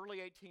early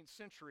 18th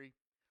century,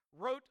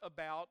 wrote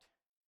about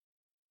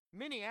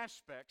many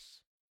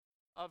aspects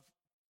of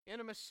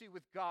intimacy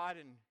with God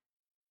and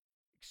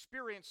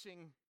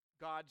experiencing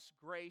God's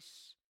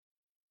grace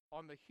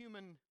on the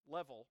human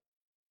level.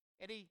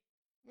 And he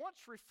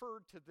once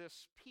referred to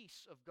this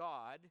peace of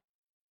God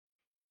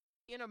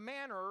in a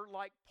manner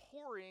like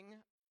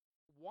pouring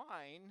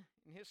wine.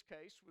 In his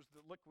case was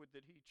the liquid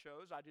that he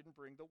chose. I didn't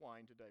bring the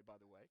wine today, by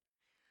the way.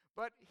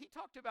 But he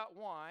talked about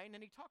wine,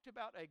 and he talked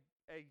about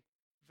a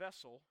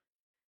vessel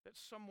that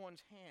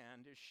someone's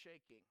hand is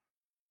shaking.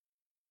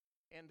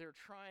 And they're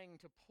trying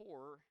to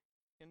pour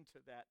into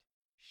that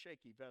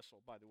shaky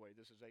vessel. By the way,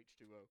 this is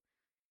H2O.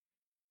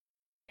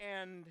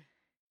 And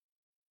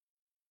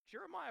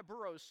Jeremiah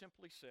Burroughs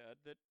simply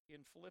said that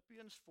in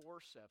Philippians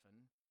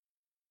 4:7,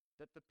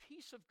 that the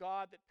peace of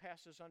God that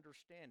passes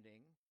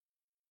understanding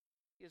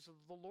is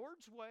the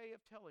Lord's way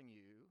of telling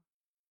you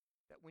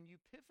that when you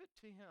pivot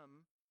to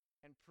Him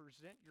and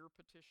present your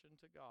petition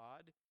to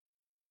God,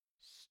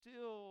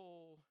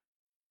 still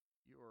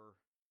your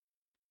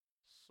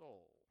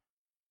soul.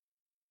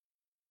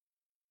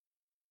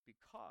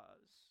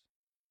 Because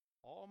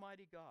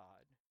Almighty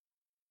God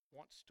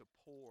wants to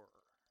pour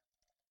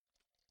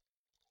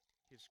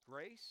His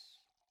grace,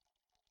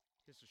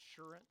 His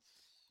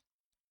assurance,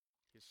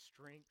 His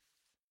strength,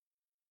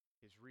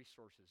 His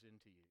resources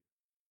into you.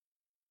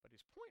 But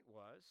his point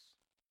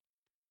was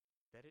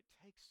that it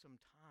takes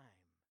some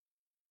time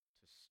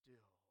to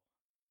still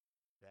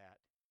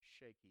that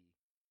shaky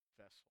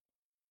vessel.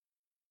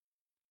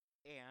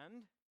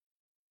 And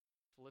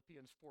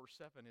Philippians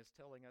 4:7 is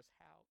telling us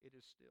how it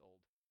is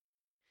stilled.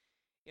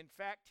 In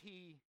fact,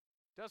 he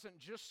doesn't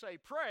just say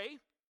pray.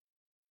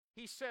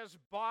 He says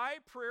by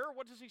prayer.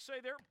 What does he say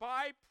there?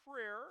 By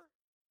prayer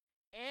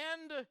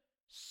and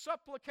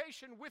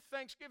supplication with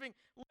thanksgiving,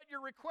 let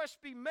your requests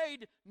be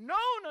made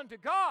known unto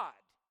God.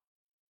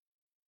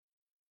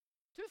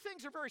 Two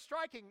things are very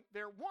striking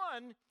there.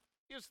 One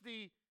is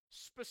the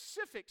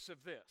specifics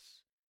of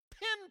this.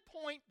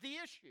 Pinpoint the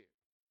issue.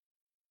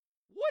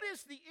 What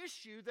is the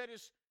issue that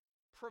is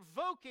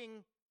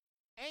provoking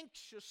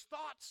anxious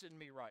thoughts in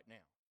me right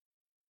now?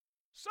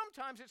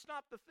 Sometimes it's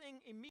not the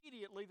thing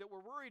immediately that we're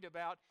worried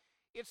about.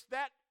 It's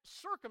that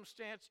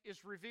circumstance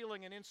is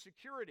revealing an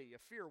insecurity, a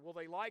fear. Will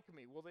they like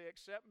me? Will they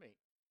accept me?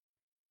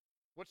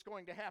 What's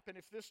going to happen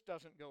if this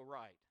doesn't go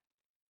right?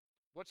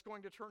 What's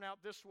going to turn out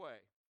this way?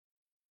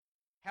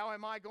 How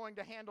am I going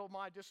to handle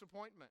my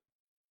disappointment?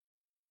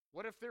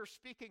 What if they're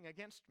speaking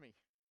against me?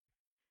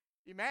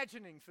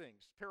 Imagining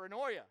things,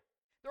 paranoia.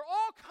 There are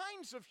all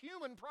kinds of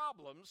human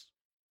problems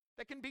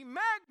that can be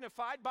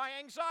magnified by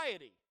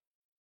anxiety.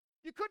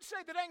 You could say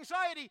that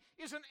anxiety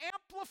is an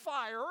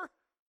amplifier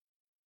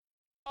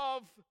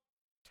of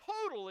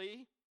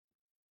totally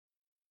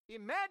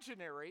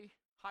imaginary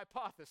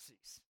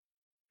hypotheses.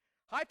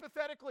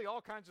 Hypothetically,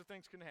 all kinds of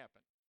things can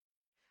happen.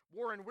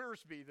 Warren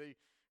Wiersbe, the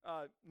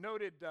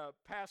noted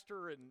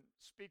pastor and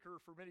speaker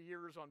for many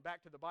years on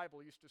Back to the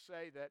Bible, used to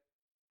say that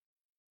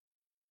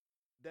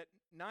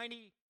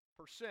 90%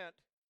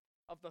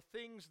 of the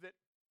things that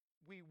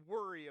we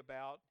worry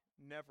about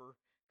never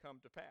come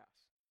to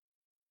pass.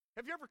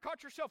 Have you ever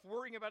caught yourself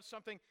worrying about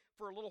something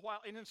for a little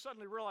while and then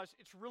suddenly realize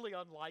it's really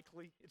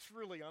unlikely? It's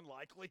really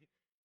unlikely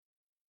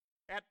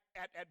at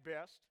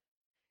best.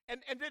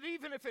 And that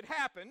even if it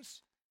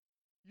happens,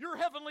 your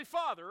heavenly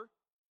Father,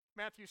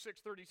 Matthew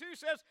 6:32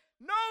 says,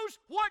 knows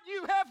what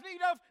you have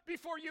need of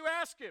before you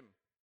ask Him.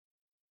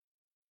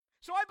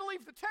 So I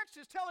believe the text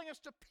is telling us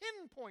to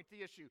pinpoint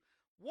the issue.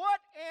 What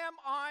am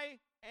I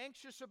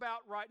anxious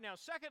about right now?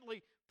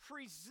 Secondly,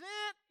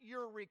 present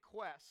your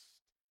request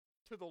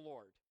to the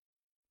Lord.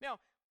 Now,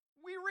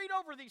 we read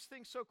over these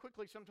things so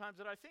quickly sometimes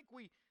that I think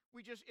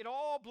it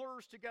all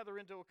blurs together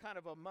into a kind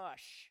of a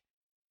mush.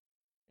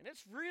 And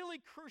it's really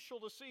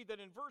crucial to see that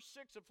in verse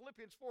 6 of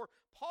Philippians 4,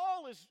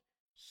 Paul is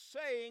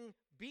saying,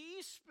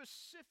 be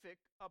specific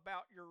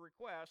about your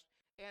request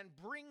and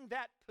bring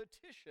that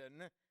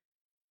petition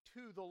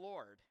to the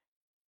Lord.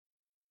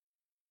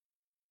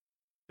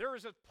 There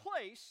is a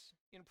place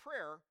in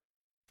prayer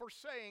for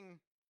saying,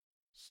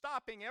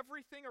 stopping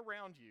everything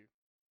around you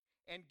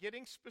and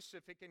getting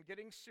specific and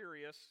getting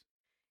serious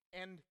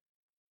and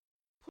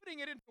putting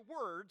it into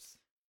words,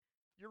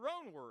 your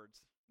own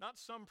words, not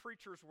some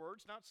preacher's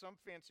words, not some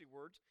fancy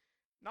words,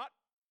 not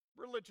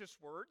religious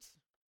words,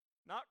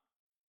 not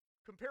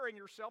comparing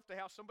yourself to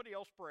how somebody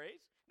else prays.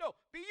 No,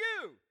 be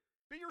you.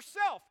 Be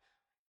yourself.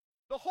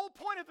 The whole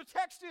point of the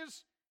text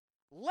is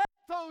let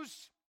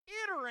those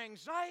inner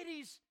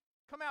anxieties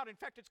come out. In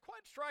fact, it's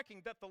quite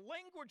striking that the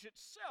language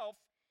itself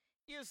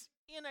is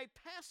in a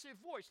passive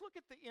voice. Look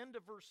at the end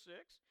of verse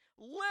 6.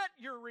 Let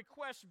your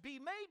requests be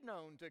made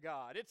known to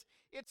God.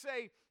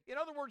 In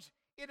other words,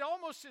 it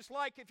almost is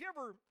like, if you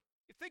ever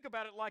think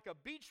about it like a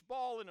beach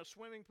ball in a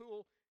swimming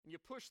pool, and you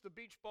push the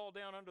beach ball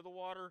down under the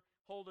water,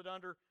 hold it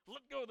under,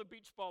 let go of the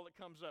beach ball that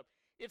comes up.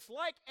 It's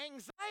like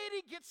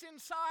anxiety gets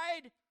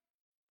inside,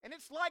 and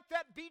it's like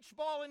that beach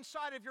ball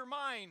inside of your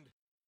mind.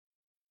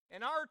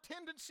 And our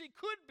tendency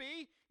could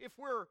be, if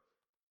we're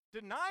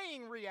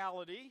denying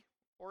reality,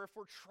 or if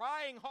we're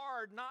trying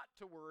hard not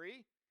to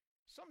worry,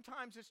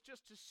 sometimes it's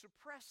just to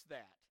suppress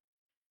that.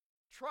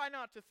 Try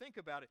not to think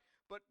about it.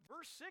 But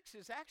verse 6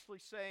 is actually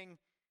saying,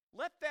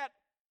 let that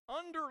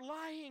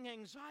underlying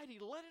anxiety,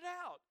 let it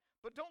out.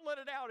 But don't let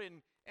it out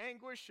in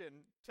anguish and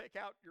take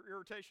out your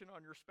irritation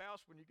on your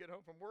spouse when you get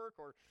home from work,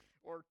 or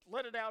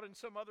let it out in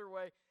some other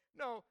way.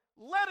 No,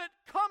 let it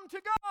come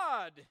to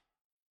God.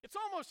 It's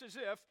almost as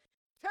if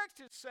the text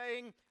is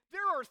saying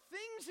there are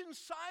things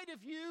inside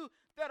of you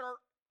that are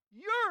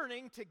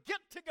yearning to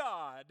get to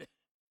God.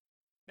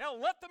 Now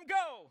let them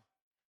go.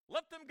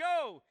 Let them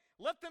go.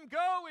 Let them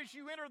go as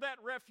you enter that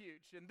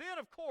refuge. And then,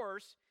 of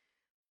course,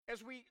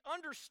 as we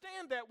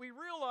understand that, we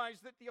realize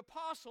that the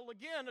apostle,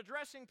 again,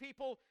 addressing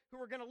people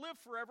who are going to live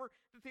forever,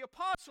 that the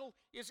apostle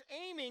is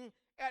aiming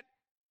at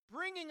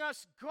bringing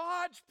us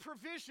God's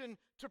provision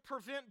to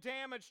prevent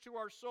damage to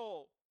our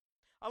soul.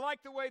 I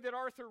like the way that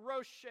Arthur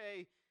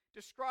Roche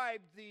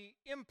described the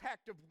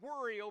impact of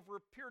worry over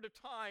a period of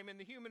time in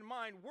the human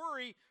mind.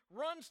 Worry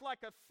runs like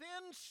a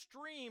thin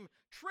stream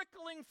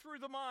trickling through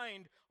the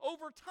mind.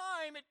 Over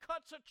time, it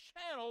cuts a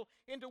channel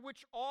into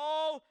which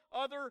all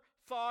other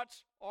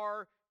thoughts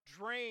are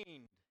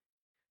drained.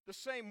 The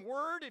same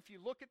word, if you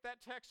look at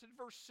that text in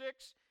verse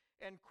 6,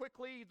 and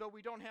quickly, though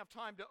we don't have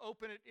time to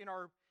open it in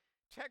our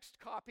text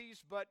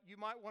copies, but you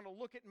might want to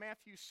look at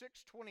Matthew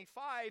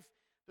 6:25.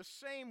 The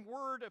same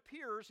word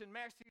appears in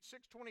Matthew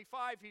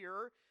 6:25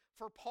 here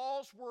for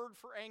Paul's word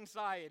for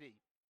anxiety.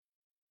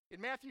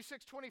 In Matthew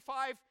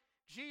 6:25,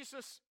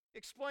 Jesus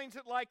explains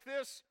it like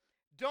this: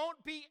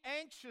 don't be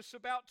anxious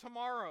about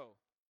tomorrow.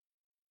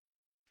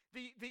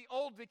 The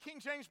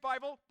King James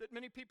Bible that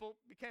many people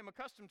became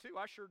accustomed to,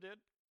 I sure did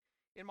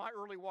in my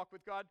early walk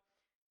with God,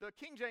 the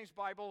King James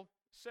Bible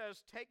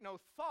says, take no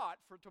thought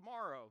for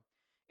tomorrow.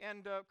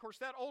 And of course,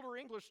 that older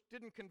English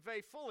didn't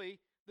convey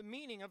fully the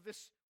meaning of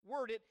this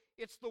word.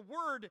 It's the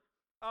word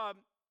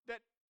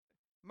that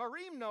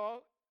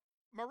marimnuos,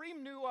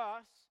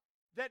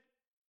 that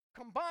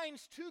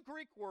combines two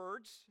Greek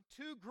words,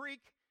 two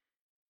Greek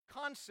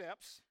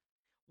concepts.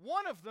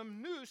 One of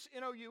them, nous,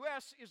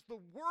 N-O-U-S, is the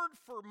word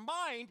for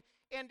mind,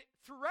 and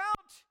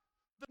throughout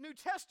the New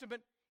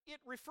Testament, it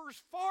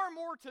refers far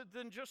more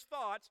than just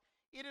thoughts.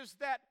 It is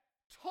that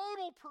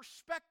total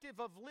perspective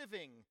of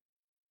living.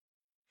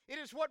 It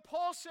is what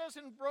Paul says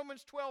in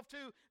Romans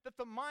 12:2, that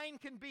the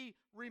mind can be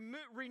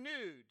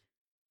renewed,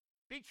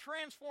 be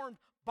transformed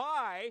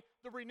by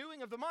the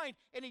renewing of the mind.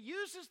 And he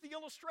uses the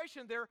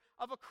illustration there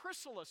of a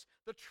chrysalis,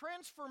 the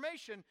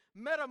transformation,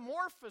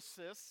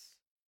 metamorphosis,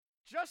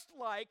 just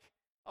like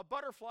a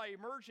butterfly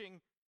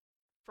emerging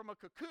from a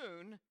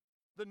cocoon.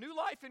 The new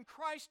life in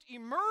Christ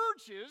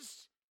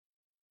emerges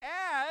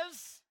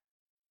as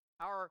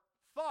our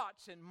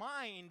thoughts and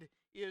mind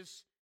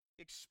is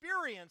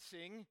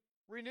experiencing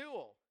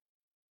renewal.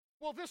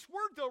 Well, this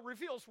word, though,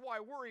 reveals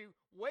why worry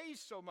weighs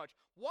so much.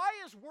 Why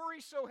is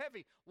worry so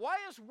heavy? Why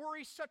is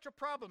worry such a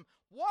problem?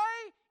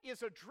 Why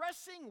is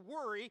addressing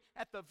worry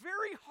at the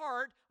very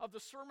heart of the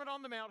Sermon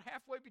on the Mount,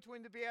 halfway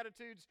between the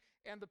Beatitudes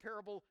and the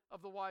parable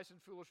of the wise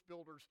and foolish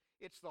builders?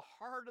 It's the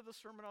heart of the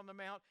Sermon on the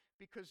Mount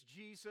because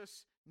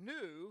Jesus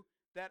knew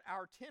that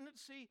our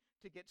tendency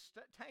to get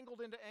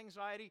tangled into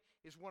anxiety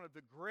is one of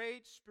the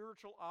great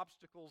spiritual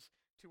obstacles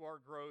to our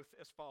growth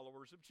as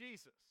followers of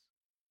Jesus.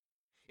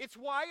 It's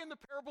why in the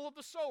parable of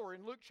the sower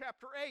in Luke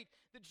chapter 8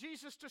 that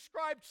Jesus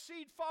described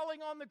seed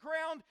falling on the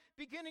ground,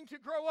 beginning to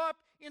grow up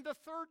in the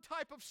third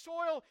type of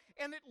soil,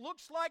 and it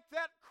looks like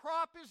that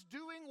crop is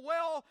doing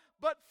well,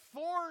 but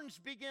thorns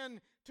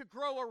begin to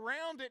grow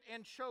around it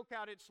and choke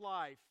out its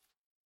life.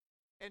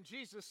 And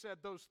Jesus said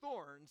those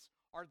thorns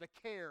are the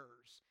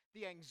cares,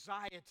 the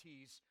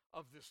anxieties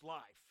of this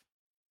life.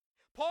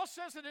 Paul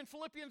says it in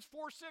Philippians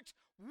 4:6,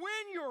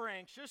 when you're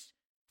anxious,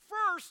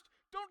 first,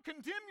 don't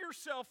condemn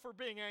yourself for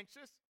being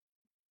anxious.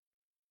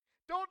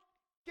 Don't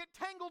get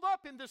tangled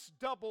up in this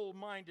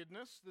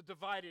double-mindedness, the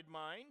divided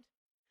mind.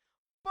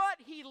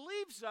 But he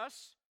leaves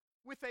us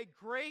with a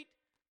great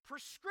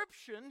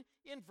prescription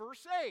in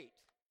verse 8.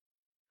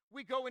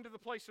 We go into the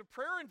place of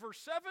prayer in verse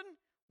 7.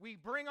 We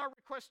bring our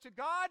request to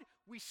God.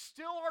 We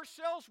still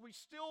ourselves. We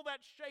still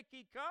that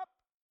shaky cup.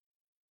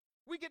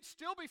 We get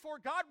still before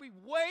God. We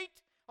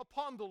wait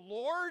upon the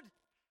Lord,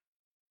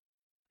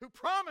 who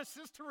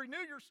promises to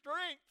renew your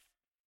strength.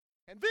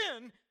 And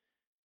then,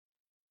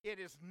 it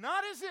is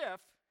not as if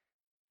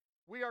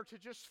we are to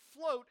just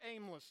float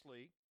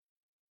aimlessly.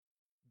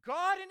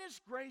 God in His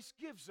grace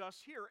gives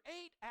us here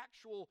 8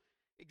 actual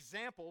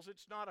examples.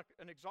 It's not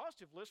an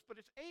exhaustive list, but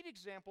it's 8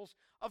 examples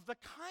of the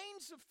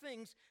kinds of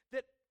things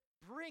that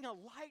bring a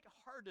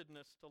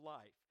lightheartedness to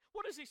life.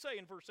 What does he say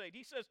in verse 8?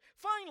 He says,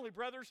 finally,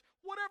 brothers,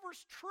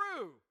 whatever's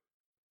true,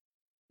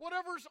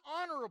 whatever's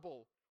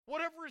honorable,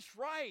 whatever is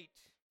right,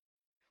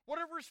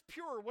 whatever is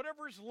pure,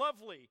 whatever is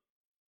lovely,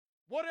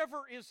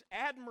 whatever is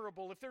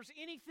admirable, if there's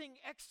anything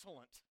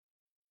excellent,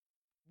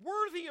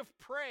 worthy of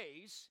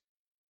praise,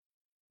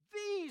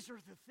 these are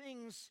the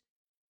things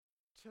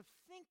to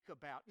think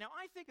about. Now,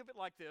 I think of it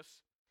like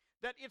this,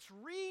 that it's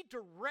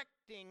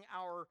redirecting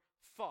our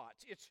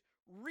thoughts. It's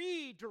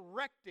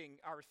redirecting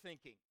our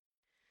thinking.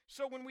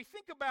 So when we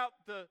think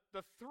about the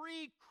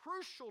 3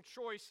 crucial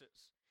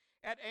choices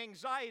at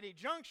Anxiety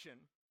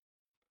Junction,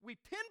 we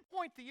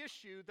pinpoint the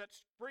issue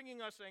that's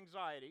bringing us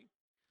anxiety.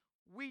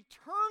 We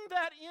turn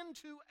that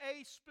into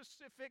a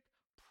specific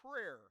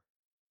prayer.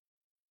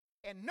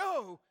 And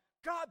know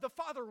God the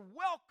Father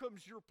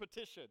welcomes your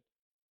petition.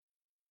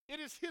 It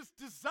is His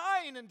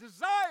design and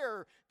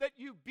desire that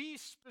you be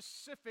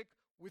specific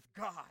with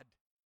God.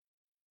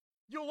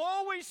 You'll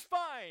always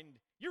find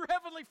your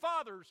Heavenly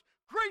Father's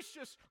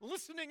gracious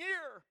listening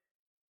ear.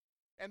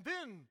 And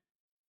then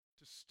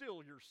to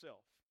still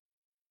yourself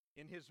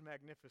in His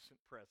magnificent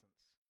presence.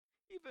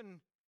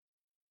 Even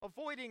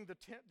avoiding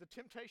the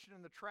temptation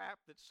and the trap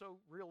that's so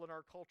real in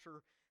our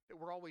culture that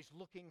we're always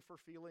looking for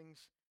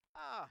feelings.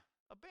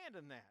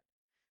 Abandon that.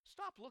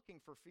 Stop looking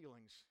for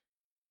feelings.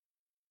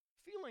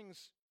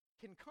 Feelings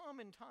can come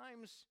in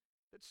times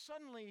that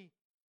suddenly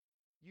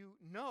you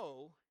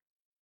know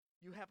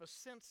you have a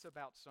sense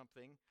about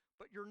something,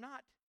 but you're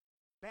not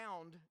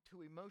bound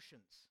to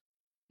emotions.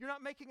 You're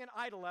not making an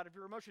idol out of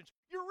your emotions.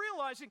 You're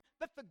realizing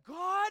that the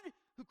God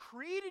who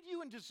created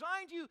you and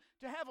designed you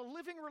to have a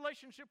living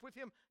relationship with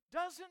Him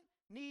doesn't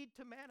need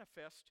to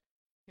manifest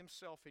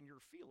Himself in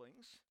your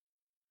feelings.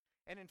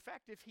 And in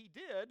fact, if He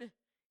did,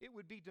 it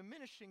would be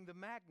diminishing the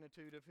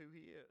magnitude of who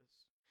He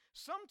is.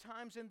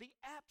 Sometimes in the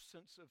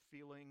absence of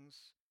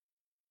feelings,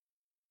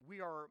 we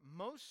are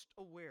most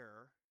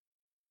aware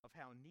of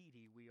how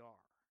needy we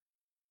are.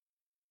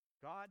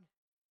 God,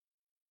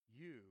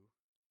 you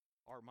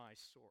are my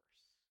source.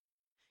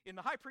 In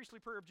the high priestly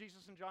prayer of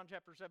Jesus in John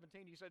chapter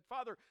 17, He said,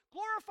 Father,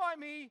 glorify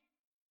me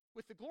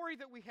with the glory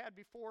that we had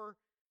before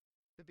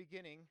the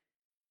beginning,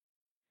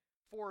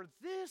 for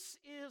this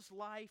is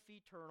life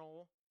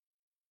eternal,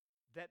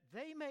 that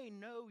they may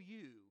know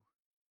you,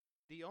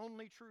 the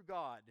only true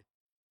God,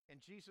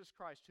 and Jesus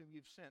Christ whom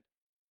you've sent.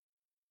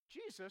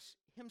 Jesus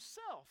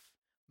Himself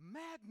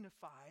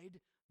magnified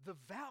the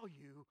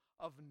value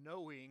of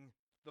knowing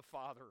the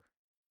Father.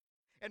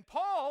 And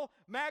Paul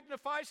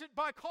magnifies it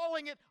by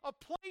calling it a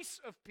place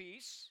of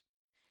peace,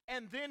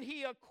 and then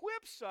he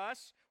equips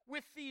us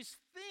with these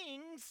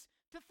things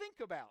to think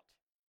about.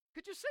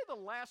 Could you say the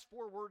last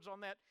 4 words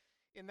on that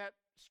in that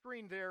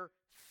screen there?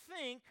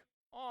 Think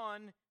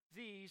on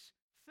these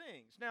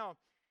things. Now,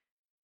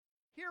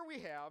 here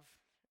we have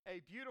a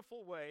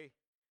beautiful way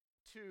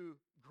to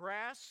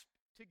grasp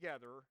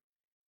together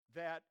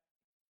that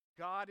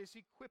God is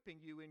equipping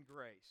you in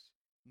grace.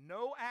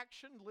 No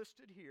action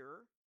listed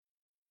here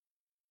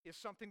is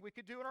something we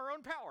could do in our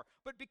own power.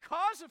 But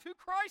because of who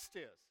Christ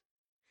is,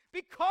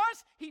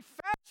 because He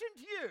fashioned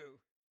you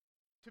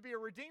to be a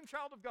redeemed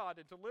child of God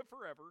and to live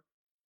forever,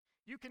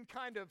 you can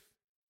kind of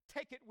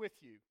take it with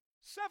you.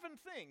 7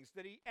 things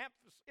that He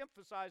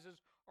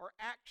emphasizes are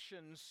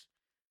actions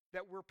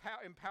that we're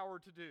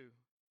empowered to do.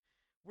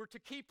 We're to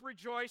keep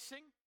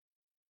rejoicing.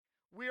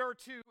 We are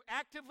to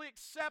actively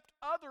accept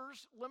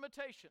others'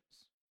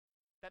 limitations.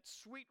 That's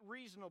sweet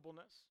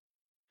reasonableness.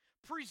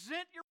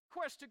 Present your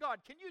request to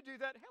God. Can you do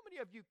that? How many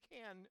of you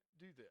can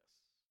do this?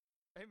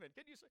 Amen.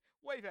 Can you say,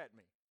 wave at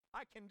me?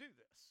 I can do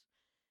this.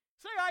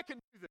 Say, I can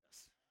do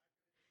this.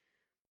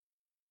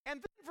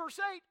 And then verse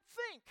 8,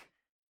 think.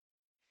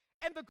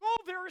 And the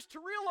goal there is to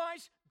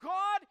realize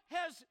God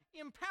has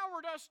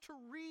empowered us to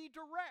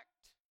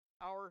redirect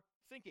our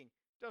thinking.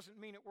 Doesn't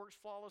mean it works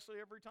flawlessly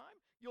every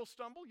time. You'll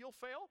stumble, you'll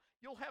fail,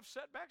 you'll have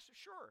setbacks,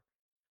 sure.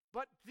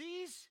 But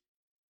these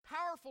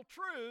powerful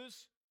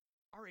truths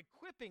are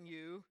equipping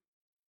you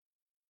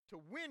to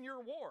win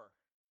your war.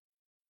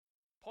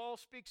 Paul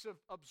speaks of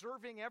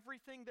observing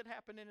everything that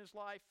happened in his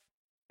life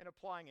and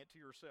applying it to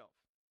yourself.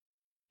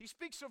 He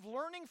speaks of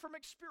learning from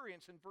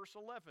experience in verse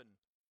 11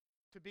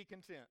 to be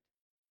content.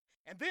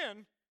 And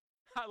then,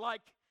 I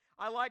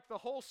like the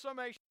whole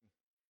summation.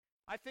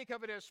 I think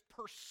of it as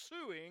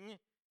pursuing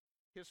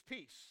His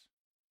peace.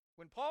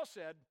 When Paul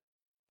said,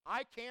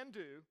 I can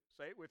do,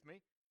 say it with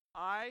me,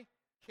 I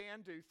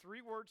can do,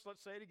 3 words,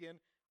 let's say it again,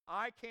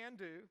 I can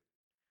do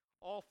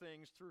all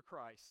things through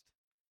Christ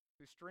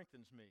who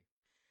strengthens me.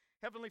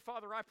 Heavenly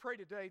Father, I pray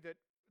today that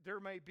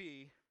there may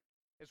be,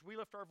 as we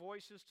lift our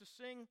voices to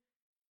sing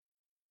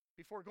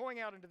before going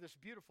out into this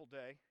beautiful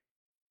day,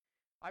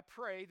 I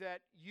pray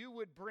that you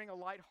would bring a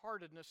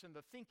lightheartedness in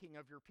the thinking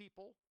of your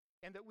people,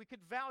 and that we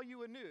could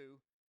value anew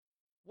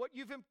what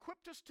you've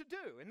equipped us to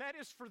do. And that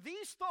is for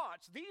these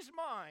thoughts, these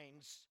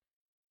minds,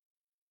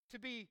 to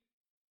be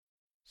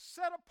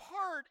set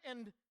apart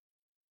and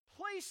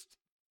placed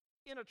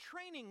in a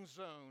training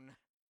zone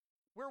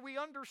where we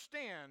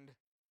understand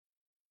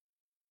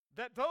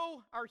that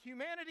though our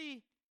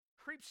humanity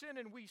creeps in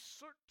and we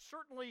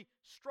certainly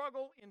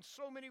struggle in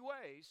so many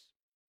ways,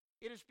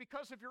 it is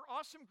because of your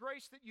awesome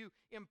grace that you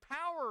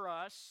empower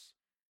us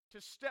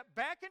to step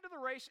back into the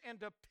race and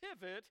to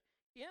pivot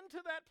into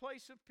that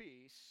place of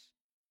peace,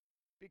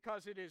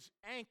 because it is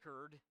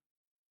anchored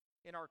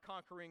in our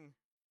conquering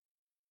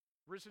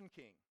risen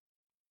King,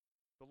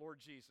 the Lord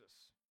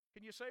Jesus.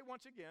 Can you say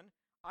once again,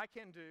 I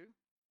can do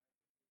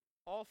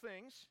all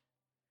things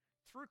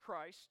through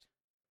Christ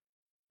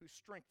who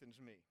strengthens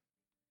me.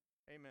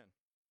 Amen.